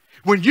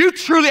 When you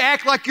truly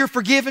act like you're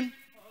forgiven,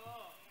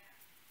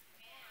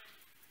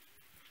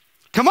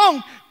 come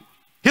on,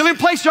 Healing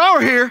Place, y'all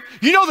are here.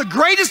 You know the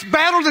greatest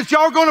battle that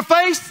y'all are going to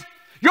face?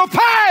 Your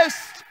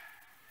past.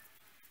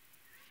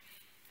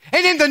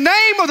 And in the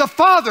name of the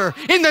Father,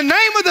 in the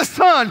name of the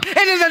Son,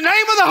 and in the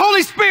name of the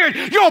Holy Spirit,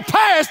 your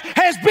past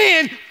has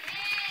been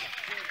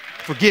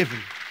forgiven.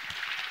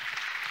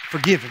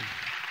 Forgiven.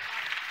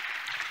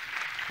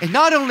 And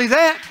not only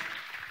that,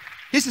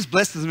 this is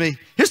blesses me.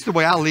 Here's the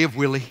way I live,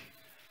 Willie.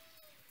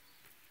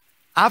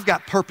 I've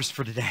got purpose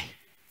for today.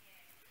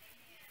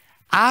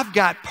 I've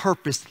got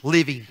purpose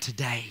living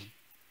today.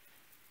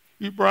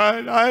 You,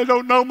 Brian, I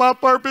don't know my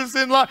purpose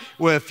in life.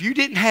 Well, if you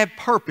didn't have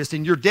purpose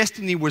and your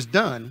destiny was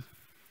done,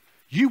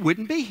 you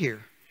wouldn't be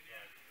here.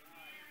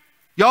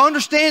 Y'all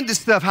understand this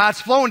stuff, how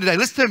it's flowing today.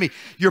 Listen to me.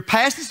 Your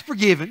past is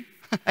forgiven.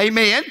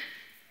 Amen.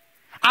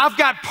 I've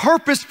got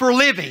purpose for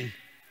living.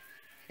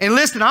 And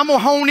listen, I'm going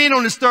to hone in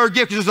on this third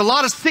gift because there's a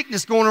lot of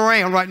sickness going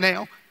around right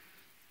now.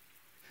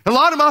 A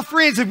lot of my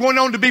friends have gone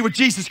on to be with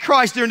Jesus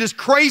Christ during this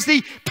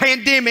crazy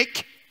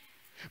pandemic.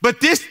 But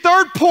this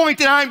third point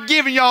that I'm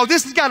giving y'all,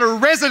 this has got to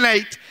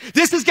resonate.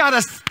 This has got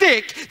to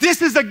stick.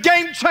 This is a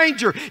game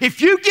changer. If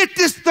you get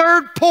this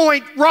third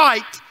point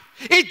right,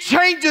 it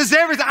changes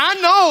everything. I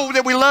know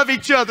that we love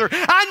each other.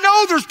 I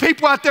know there's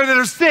people out there that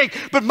are sick,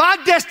 but my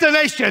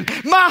destination,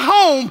 my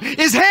home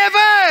is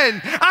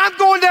heaven. I'm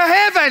going to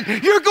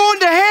heaven. You're going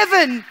to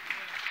heaven.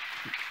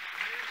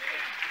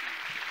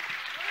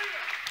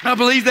 I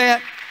believe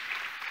that.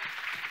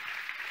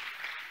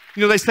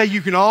 You know, they say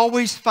you can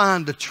always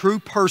find the true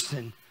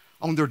person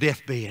on their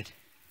deathbed.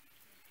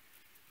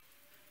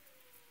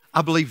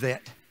 I believe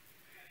that.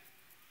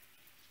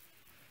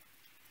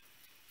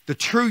 The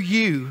true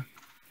you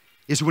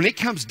is when it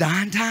comes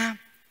dying time,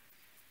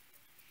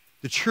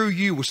 the true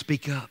you will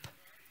speak up.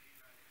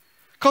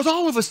 Because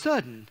all of a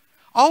sudden,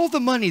 all the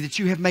money that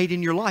you have made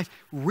in your life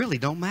really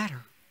don't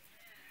matter.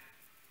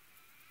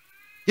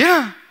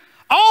 Yeah,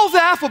 all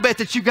the alphabet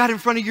that you got in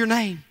front of your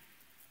name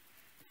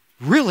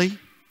really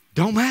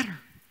don't matter.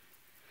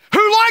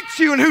 Who liked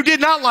you and who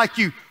did not like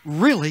you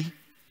really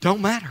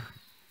don't matter.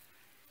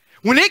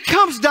 When it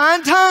comes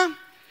dying time,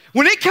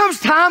 when it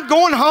comes time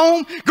going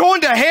home,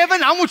 going to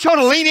heaven, I want y'all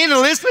to lean in and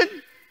listen.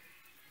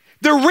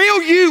 The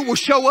real you will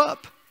show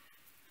up.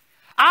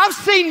 I've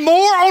seen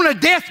more on a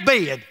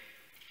deathbed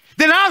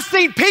than I've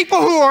seen people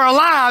who are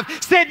alive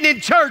sitting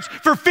in church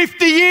for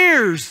 50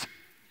 years.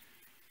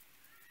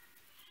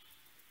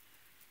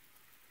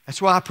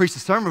 That's why I preached a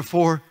sermon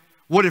before,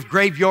 what if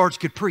graveyards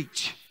could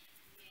preach?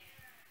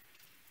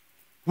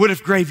 What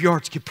if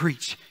graveyards could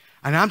preach?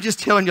 And I'm just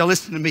telling y'all,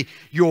 listen to me.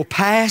 Your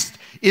past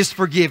is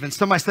forgiven.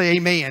 Somebody say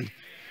amen.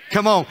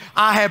 Come on.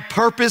 I have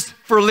purpose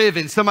for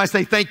living. Somebody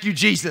say thank you,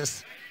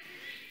 Jesus.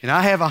 And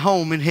I have a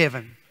home in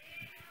heaven.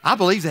 I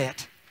believe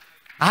that.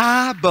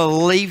 I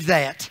believe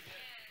that.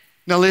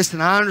 Now listen,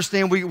 I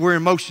understand we're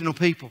emotional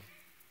people.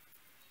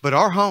 But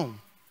our home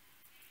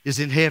is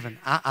in heaven.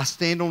 I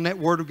stand on that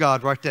word of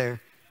God right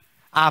there.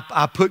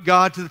 I put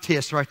God to the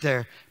test right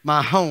there.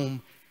 My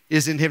home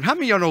is in heaven. How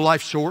many of y'all know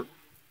life's short?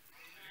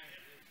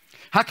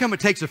 How come it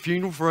takes a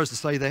funeral for us to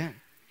say that?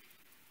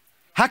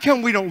 How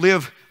come we don't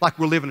live like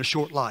we're living a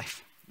short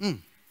life?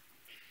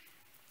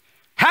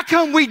 How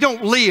come we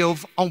don't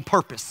live on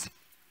purpose?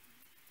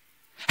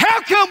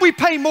 How come we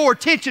pay more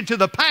attention to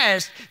the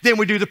past than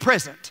we do the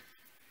present?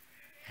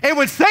 And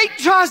when Satan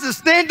tries to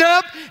stand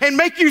up and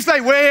make you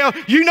say, well,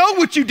 you know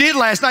what you did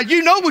last night.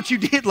 You know what you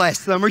did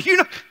last summer. You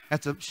know,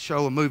 that's a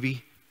show, a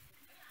movie.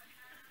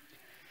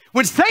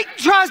 When Satan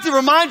tries to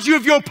remind you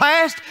of your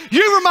past,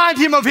 you remind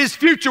him of his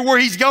future where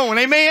he's going.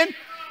 Amen?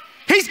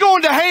 He's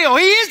going to hell.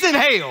 He is in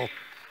hell.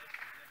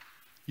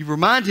 You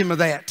remind him of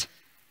that.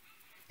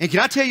 And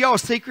can I tell y'all a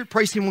secret?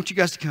 Praise him, I want you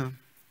guys to come.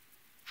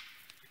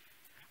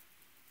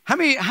 How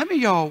many of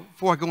y'all,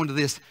 before I go into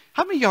this,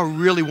 how many of y'all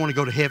really want to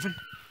go to heaven?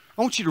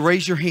 I want you to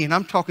raise your hand.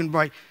 I'm talking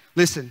about,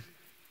 listen,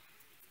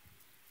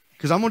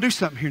 because I'm going to do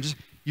something here. Just,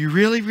 you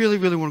really, really,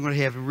 really want to go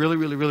to heaven. Really,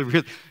 really, really,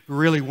 really,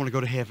 really want to go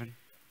to heaven.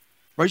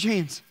 Raise your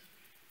hands.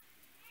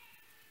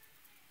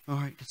 All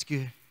right, that's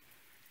good.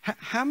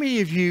 How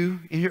many of you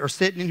in here are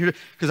sitting in here?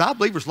 Because I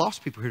believe there's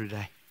lost people here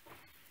today.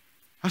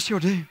 I sure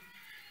do.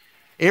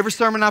 Every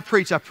sermon I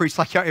preach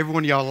like every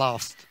one of y'all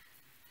lost.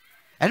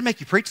 That'd make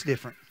you preach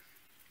different.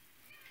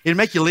 It'd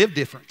make you live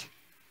different.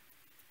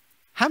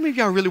 How many of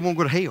y'all really want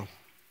to go to hell?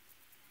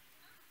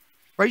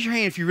 Raise your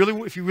hand if you really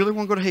want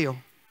to go to hell.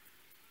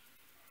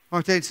 All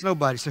right, it's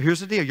nobody. So here's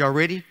the deal. Y'all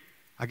ready?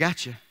 I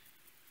got you.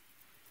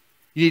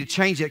 You need to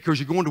change that because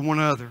you're going to one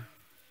another.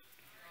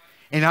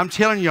 And I'm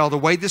telling y'all, the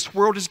way this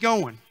world is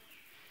going,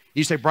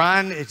 you say,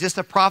 Brian, is this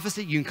a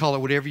prophecy? You can call it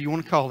whatever you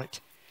want to call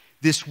it.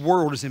 This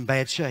world is in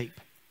bad shape.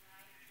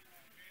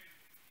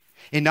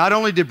 And not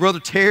only did Brother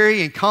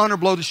Terry and Connor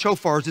blow the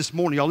shofars this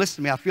morning, y'all listen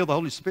to me, I feel the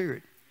Holy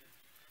Spirit.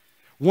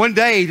 One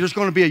day, there's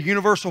going to be a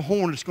universal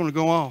horn that's going to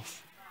go off.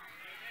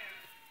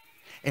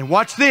 And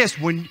watch this,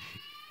 when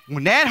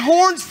that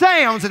horn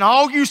sounds and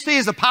all you see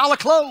is a pile of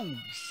clothes,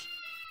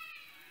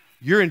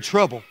 you're in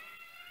trouble.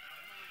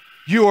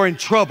 You are in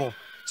trouble.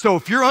 So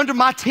if you're under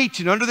my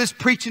teaching, under this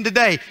preaching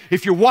today,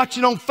 if you're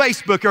watching on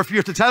Facebook or if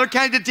you're at the Tyler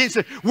County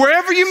Detention Center,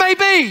 wherever you may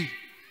be,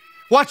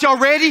 watch y'all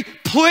ready?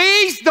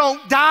 Please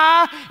don't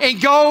die and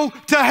go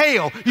to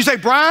hell. You say,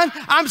 Brian,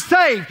 I'm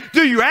saved.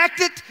 Do you act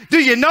it? Do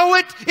you know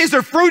it? Is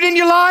there fruit in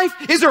your life?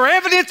 Is there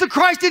evidence of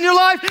Christ in your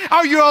life?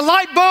 Are you a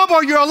light bulb or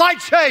are you a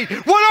light shade?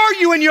 What are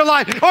you in your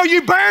life? Are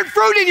you bearing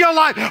fruit in your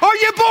life? Are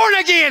you born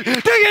again?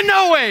 Do you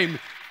know him?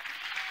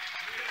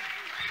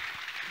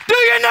 Do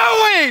you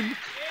know him?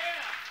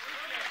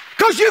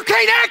 Because you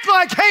can't act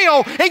like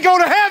hell and go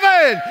to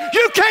heaven.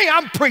 You can't.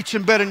 I'm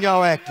preaching better than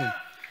y'all acting.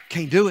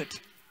 Can't do it.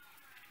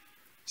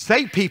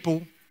 Saved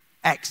people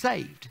act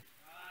saved.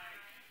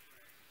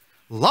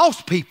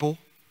 Lost people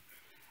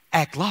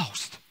act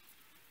lost.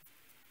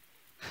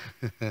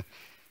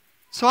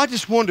 So I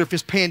just wonder if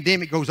this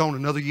pandemic goes on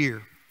another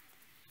year.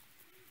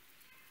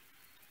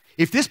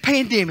 If this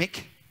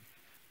pandemic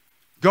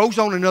goes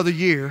on another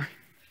year,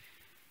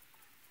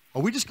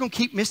 are we just going to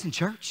keep missing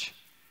church?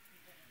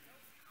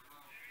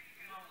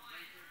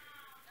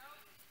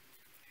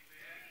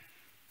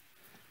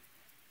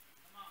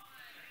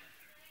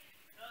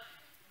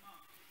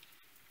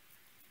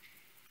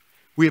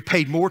 We have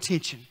paid more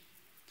attention.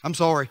 I'm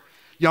sorry.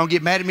 Y'all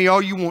get mad at me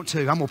all you want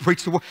to. I'm going to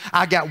preach the word.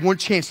 I got one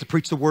chance to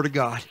preach the word of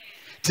God.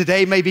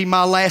 Today may be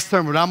my last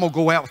sermon, but I'm going to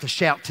go out with a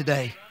shout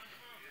today.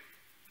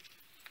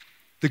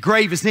 The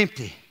grave is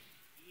empty.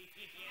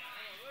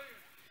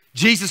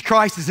 Jesus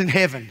Christ is in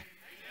heaven.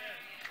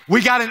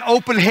 We got an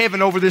open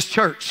heaven over this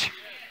church.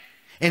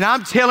 And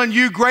I'm telling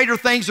you, greater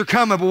things are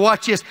coming. But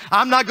watch this.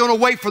 I'm not going to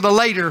wait for the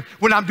later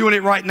when I'm doing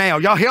it right now.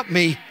 Y'all help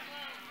me.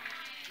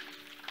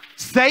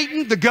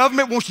 Satan, the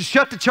government wants to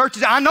shut the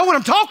churches. I know what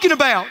I'm talking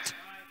about.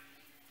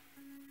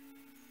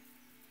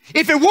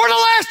 If it were to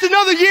last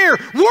another year,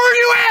 where are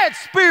you at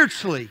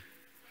spiritually?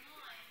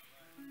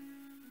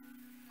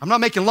 I'm not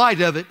making light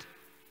of it,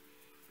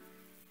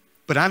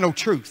 but I know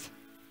truth.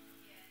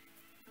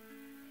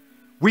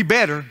 We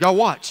better, y'all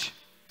watch.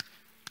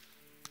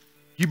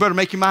 You better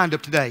make your mind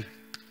up today.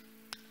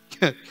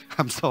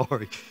 I'm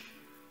sorry.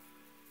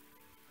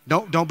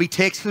 Don't be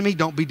texting me.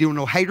 Don't be doing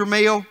no hater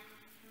mail.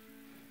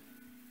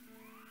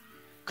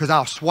 Because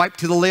I'll swipe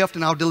to the left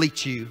and I'll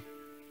delete you.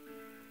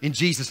 In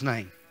Jesus'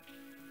 name.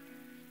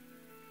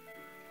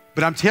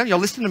 But I'm telling y'all,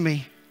 listen to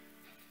me.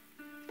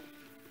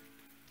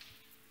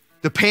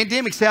 The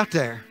pandemic's out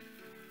there.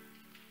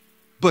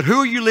 But who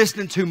are you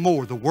listening to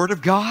more? The Word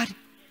of God?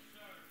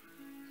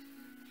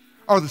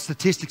 Or the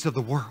statistics of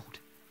the world?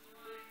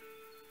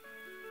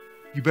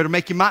 You better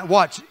make your mind.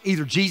 Watch.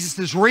 Either Jesus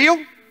is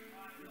real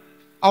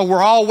or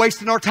we're all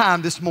wasting our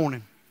time this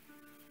morning.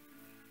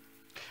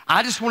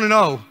 I just want to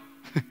know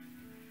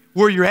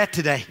where you're at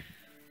today.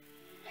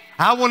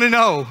 I want to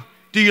know,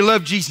 do you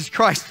love Jesus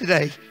Christ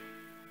today?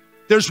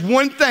 There's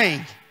one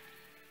thing.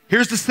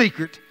 Here's the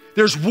secret.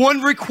 There's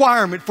one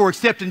requirement for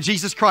accepting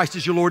Jesus Christ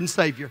as your Lord and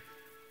Savior.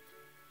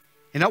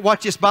 And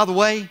watch this, by the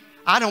way,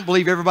 I don't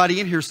believe everybody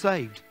in here is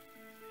saved.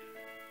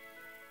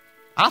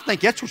 I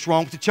think that's what's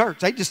wrong with the church.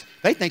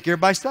 They think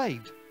everybody's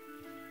saved.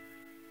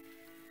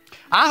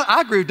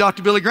 I agree with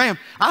Dr. Billy Graham.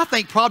 I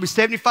think probably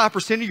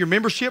 75% of your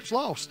membership's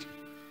lost.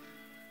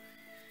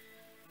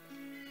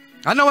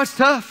 I know it's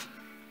tough.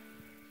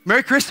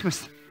 Merry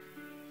Christmas.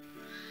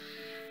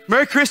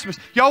 Merry Christmas.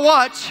 Y'all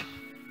watch.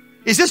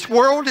 Is this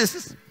world,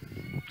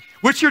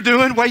 what you're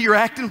doing, the way you're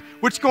acting,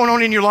 what's going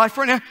on in your life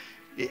right now,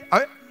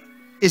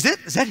 is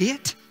that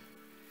it?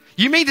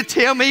 You mean to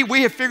tell me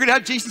we have figured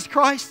out Jesus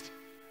Christ?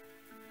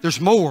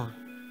 There's more.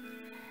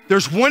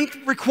 There's one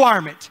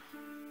requirement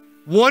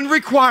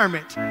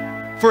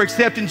for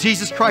accepting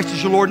Jesus Christ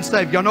as your Lord and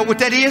Savior. Y'all know what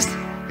that is?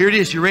 Here it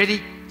is. You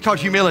ready? It's called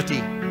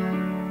humility.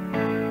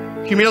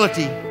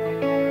 Humility.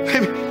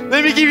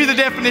 Let me give you the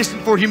definition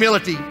for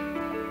humility.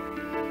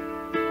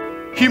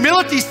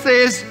 Humility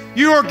says,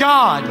 you are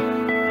God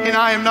and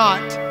I am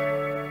not.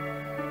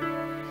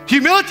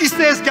 Humility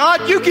says,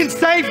 God, you can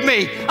save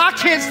me. I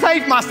can't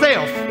save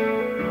myself.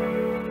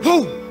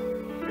 Whoa.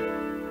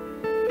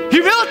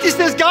 Humility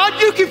says,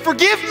 God, you can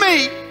forgive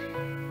me.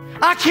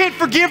 I can't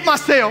forgive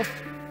myself.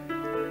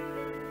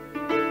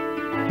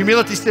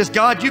 Humility says,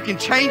 God, you can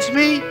change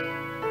me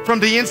from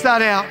the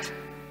inside out.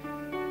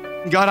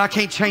 God, I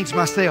can't change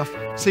myself.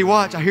 See,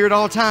 watch, I hear it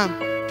all the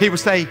time. People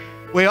say,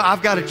 well,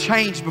 I've got to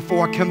change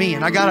before I come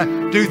in. I got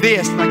to do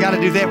this and I got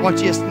to do that.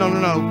 Watch this.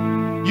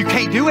 No. You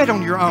can't do it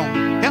on your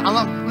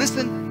own.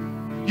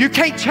 Listen, you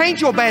can't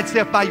change your bad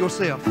self by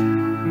yourself.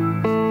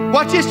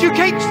 Watch this. You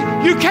can't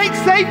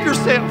save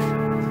yourself.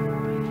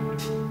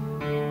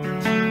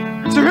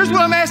 So here's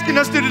what I'm asking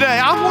us to do today.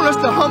 I want us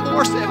to humble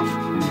ourselves.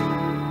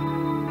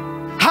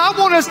 I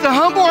want us to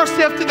humble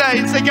ourselves today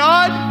and say,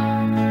 God,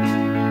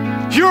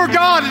 you're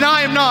God and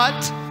I am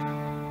not.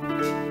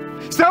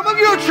 Some of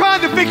you are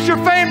trying to fix your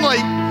family.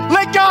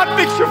 Let God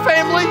fix your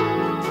family.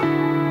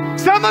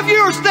 Some of you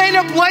are staying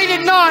up late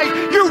at night.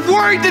 You're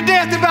worried to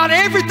death about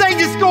everything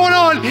that's going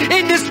on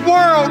in this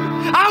world.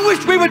 I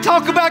wish we would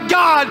talk about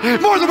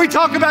God more than we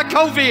talk about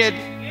COVID.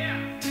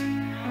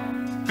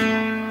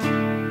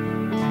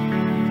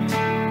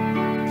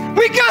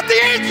 We got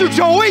the answer,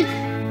 Joey.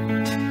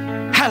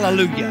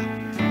 Hallelujah.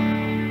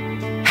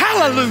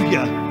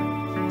 Hallelujah.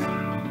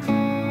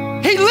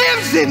 He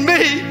lives in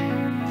me.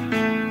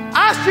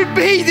 I should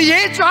be the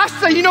answer. I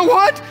say, you know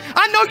what?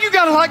 I know you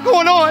got a lot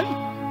going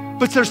on,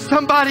 but there's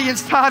somebody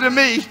inside of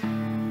me.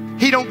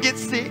 He don't get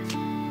sick.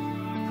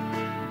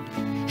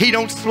 He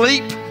don't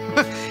sleep.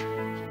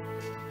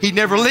 He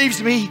never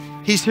leaves me.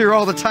 He's here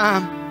all the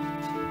time.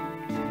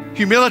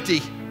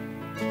 Humility.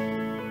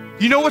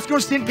 You know what's going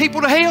to send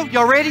people to hell?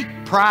 Y'all ready?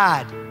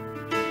 Pride.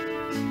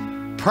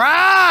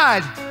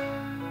 Pride.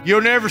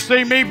 You'll never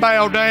see me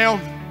bow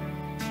down.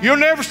 You'll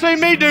never see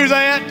me do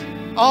that.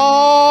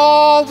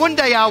 Oh, one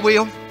day I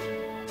will.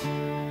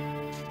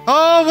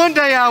 Oh, one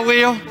day I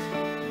will.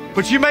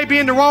 But you may be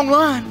in the wrong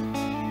line.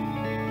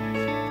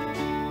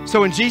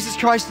 So in Jesus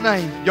Christ's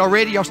name, y'all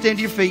ready? Y'all stand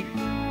to your feet.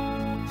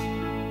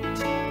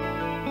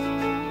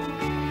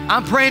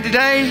 I'm praying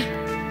today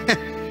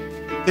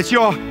that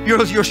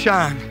you'll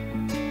shine.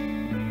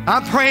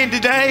 I'm praying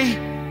today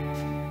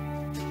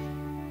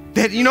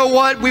that, you know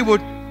what,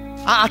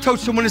 I told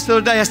someone this the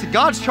other day, I said,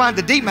 God's trying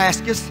to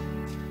demask us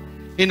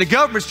and the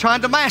government's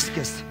trying to mask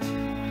us.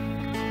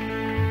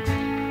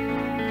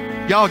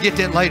 Y'all get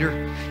that later.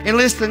 And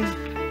listen,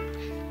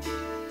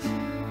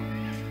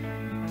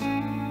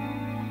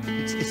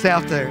 it's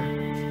out there.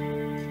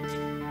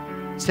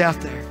 It's out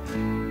there.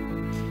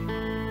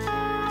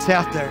 It's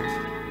out there.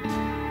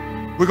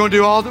 We're going to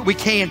do all that we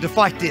can to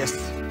fight this.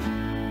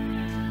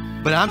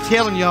 But I'm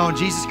telling y'all in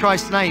Jesus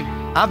Christ's name,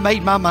 I've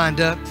made my mind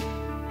up.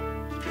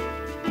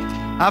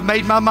 I've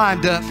made my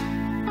mind up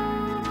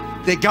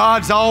that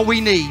God's all we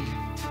need.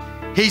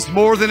 He's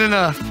more than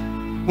enough.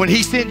 When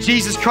He sent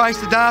Jesus Christ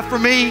to die for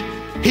me,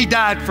 He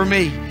died for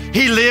me.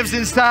 He lives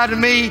inside of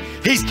me.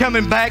 He's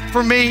coming back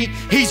for me.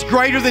 He's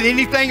greater than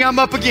anything I'm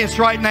up against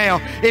right now.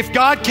 If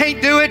God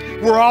can't do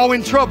it, we're all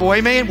in trouble.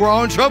 Amen? We're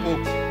all in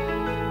trouble.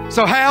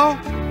 So how?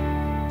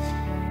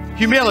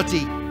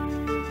 Humility.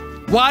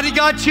 Why did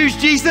God choose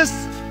Jesus?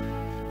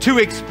 To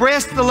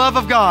express the love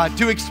of God.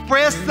 To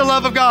express the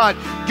love of God.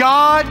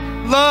 God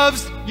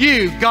loves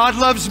you. God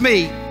loves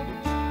me.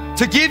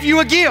 To give you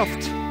a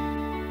gift.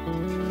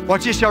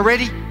 Watch this, y'all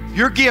ready?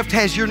 Your gift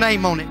has your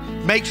name on it.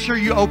 Make sure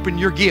you open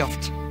your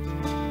gift.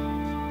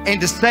 And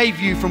to save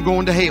you from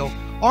going to hell.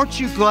 Aren't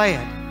you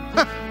glad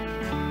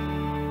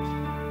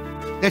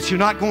that you're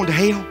not going to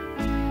hell?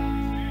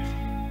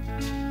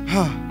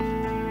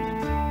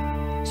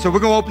 So we're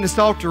going to open this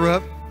altar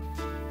up.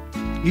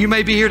 You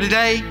may be here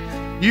today.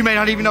 You may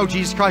not even know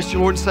Jesus Christ,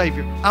 your Lord and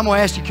Savior. I'm going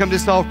to ask you to come to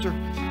this altar.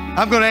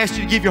 I'm going to ask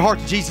you to give your heart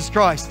to Jesus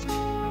Christ.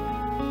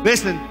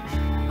 Listen,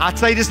 I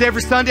say this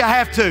every Sunday. I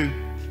have to.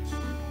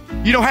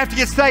 You don't have to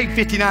get saved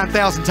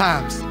 59,000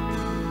 times.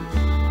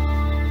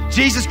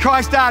 Jesus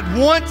Christ died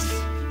once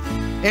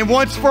and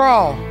once for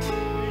all.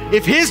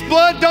 If His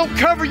blood don't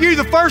cover you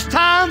the first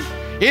time,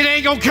 it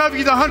ain't going to cover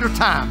you the 100th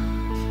time.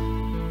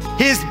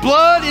 His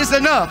blood is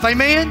enough.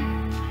 Amen?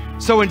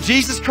 So in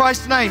Jesus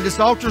Christ's name, this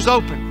altar's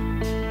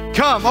open.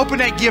 Come, open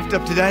that gift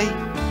up today.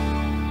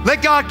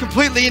 Let God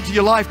completely into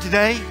your life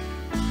today.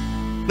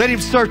 Let Him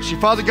search you.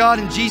 Father God,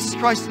 in Jesus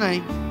Christ's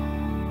name,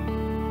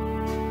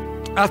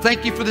 I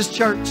thank you for this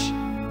church.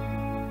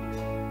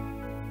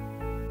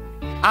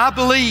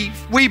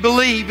 We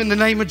believe in the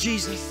name of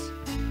Jesus.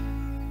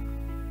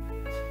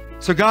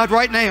 So God,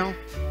 right now,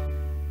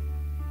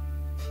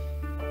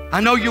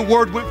 I know your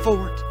word went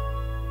forward.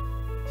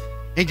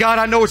 And God,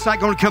 I know it's not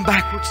going to come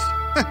backwards.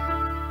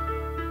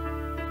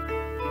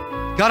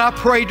 God, I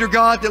pray, dear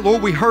God, that,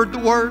 Lord, we heard the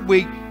word.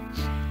 We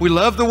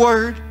love the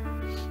word.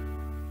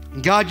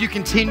 And God, you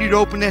continue to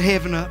open that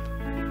heaven up.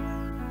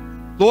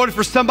 Lord,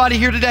 for somebody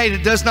here today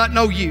that does not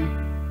know you,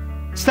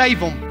 save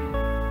them.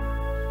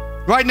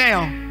 Right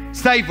now,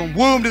 save them.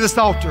 Woo them to this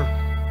altar.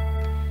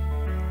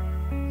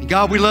 And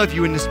God, we love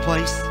you in this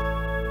place.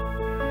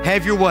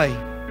 Have your way.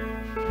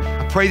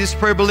 I pray this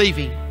prayer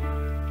believing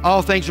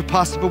all things are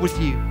possible with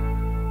you.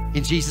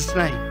 In Jesus'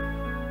 name.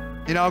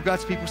 And all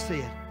God's people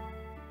said.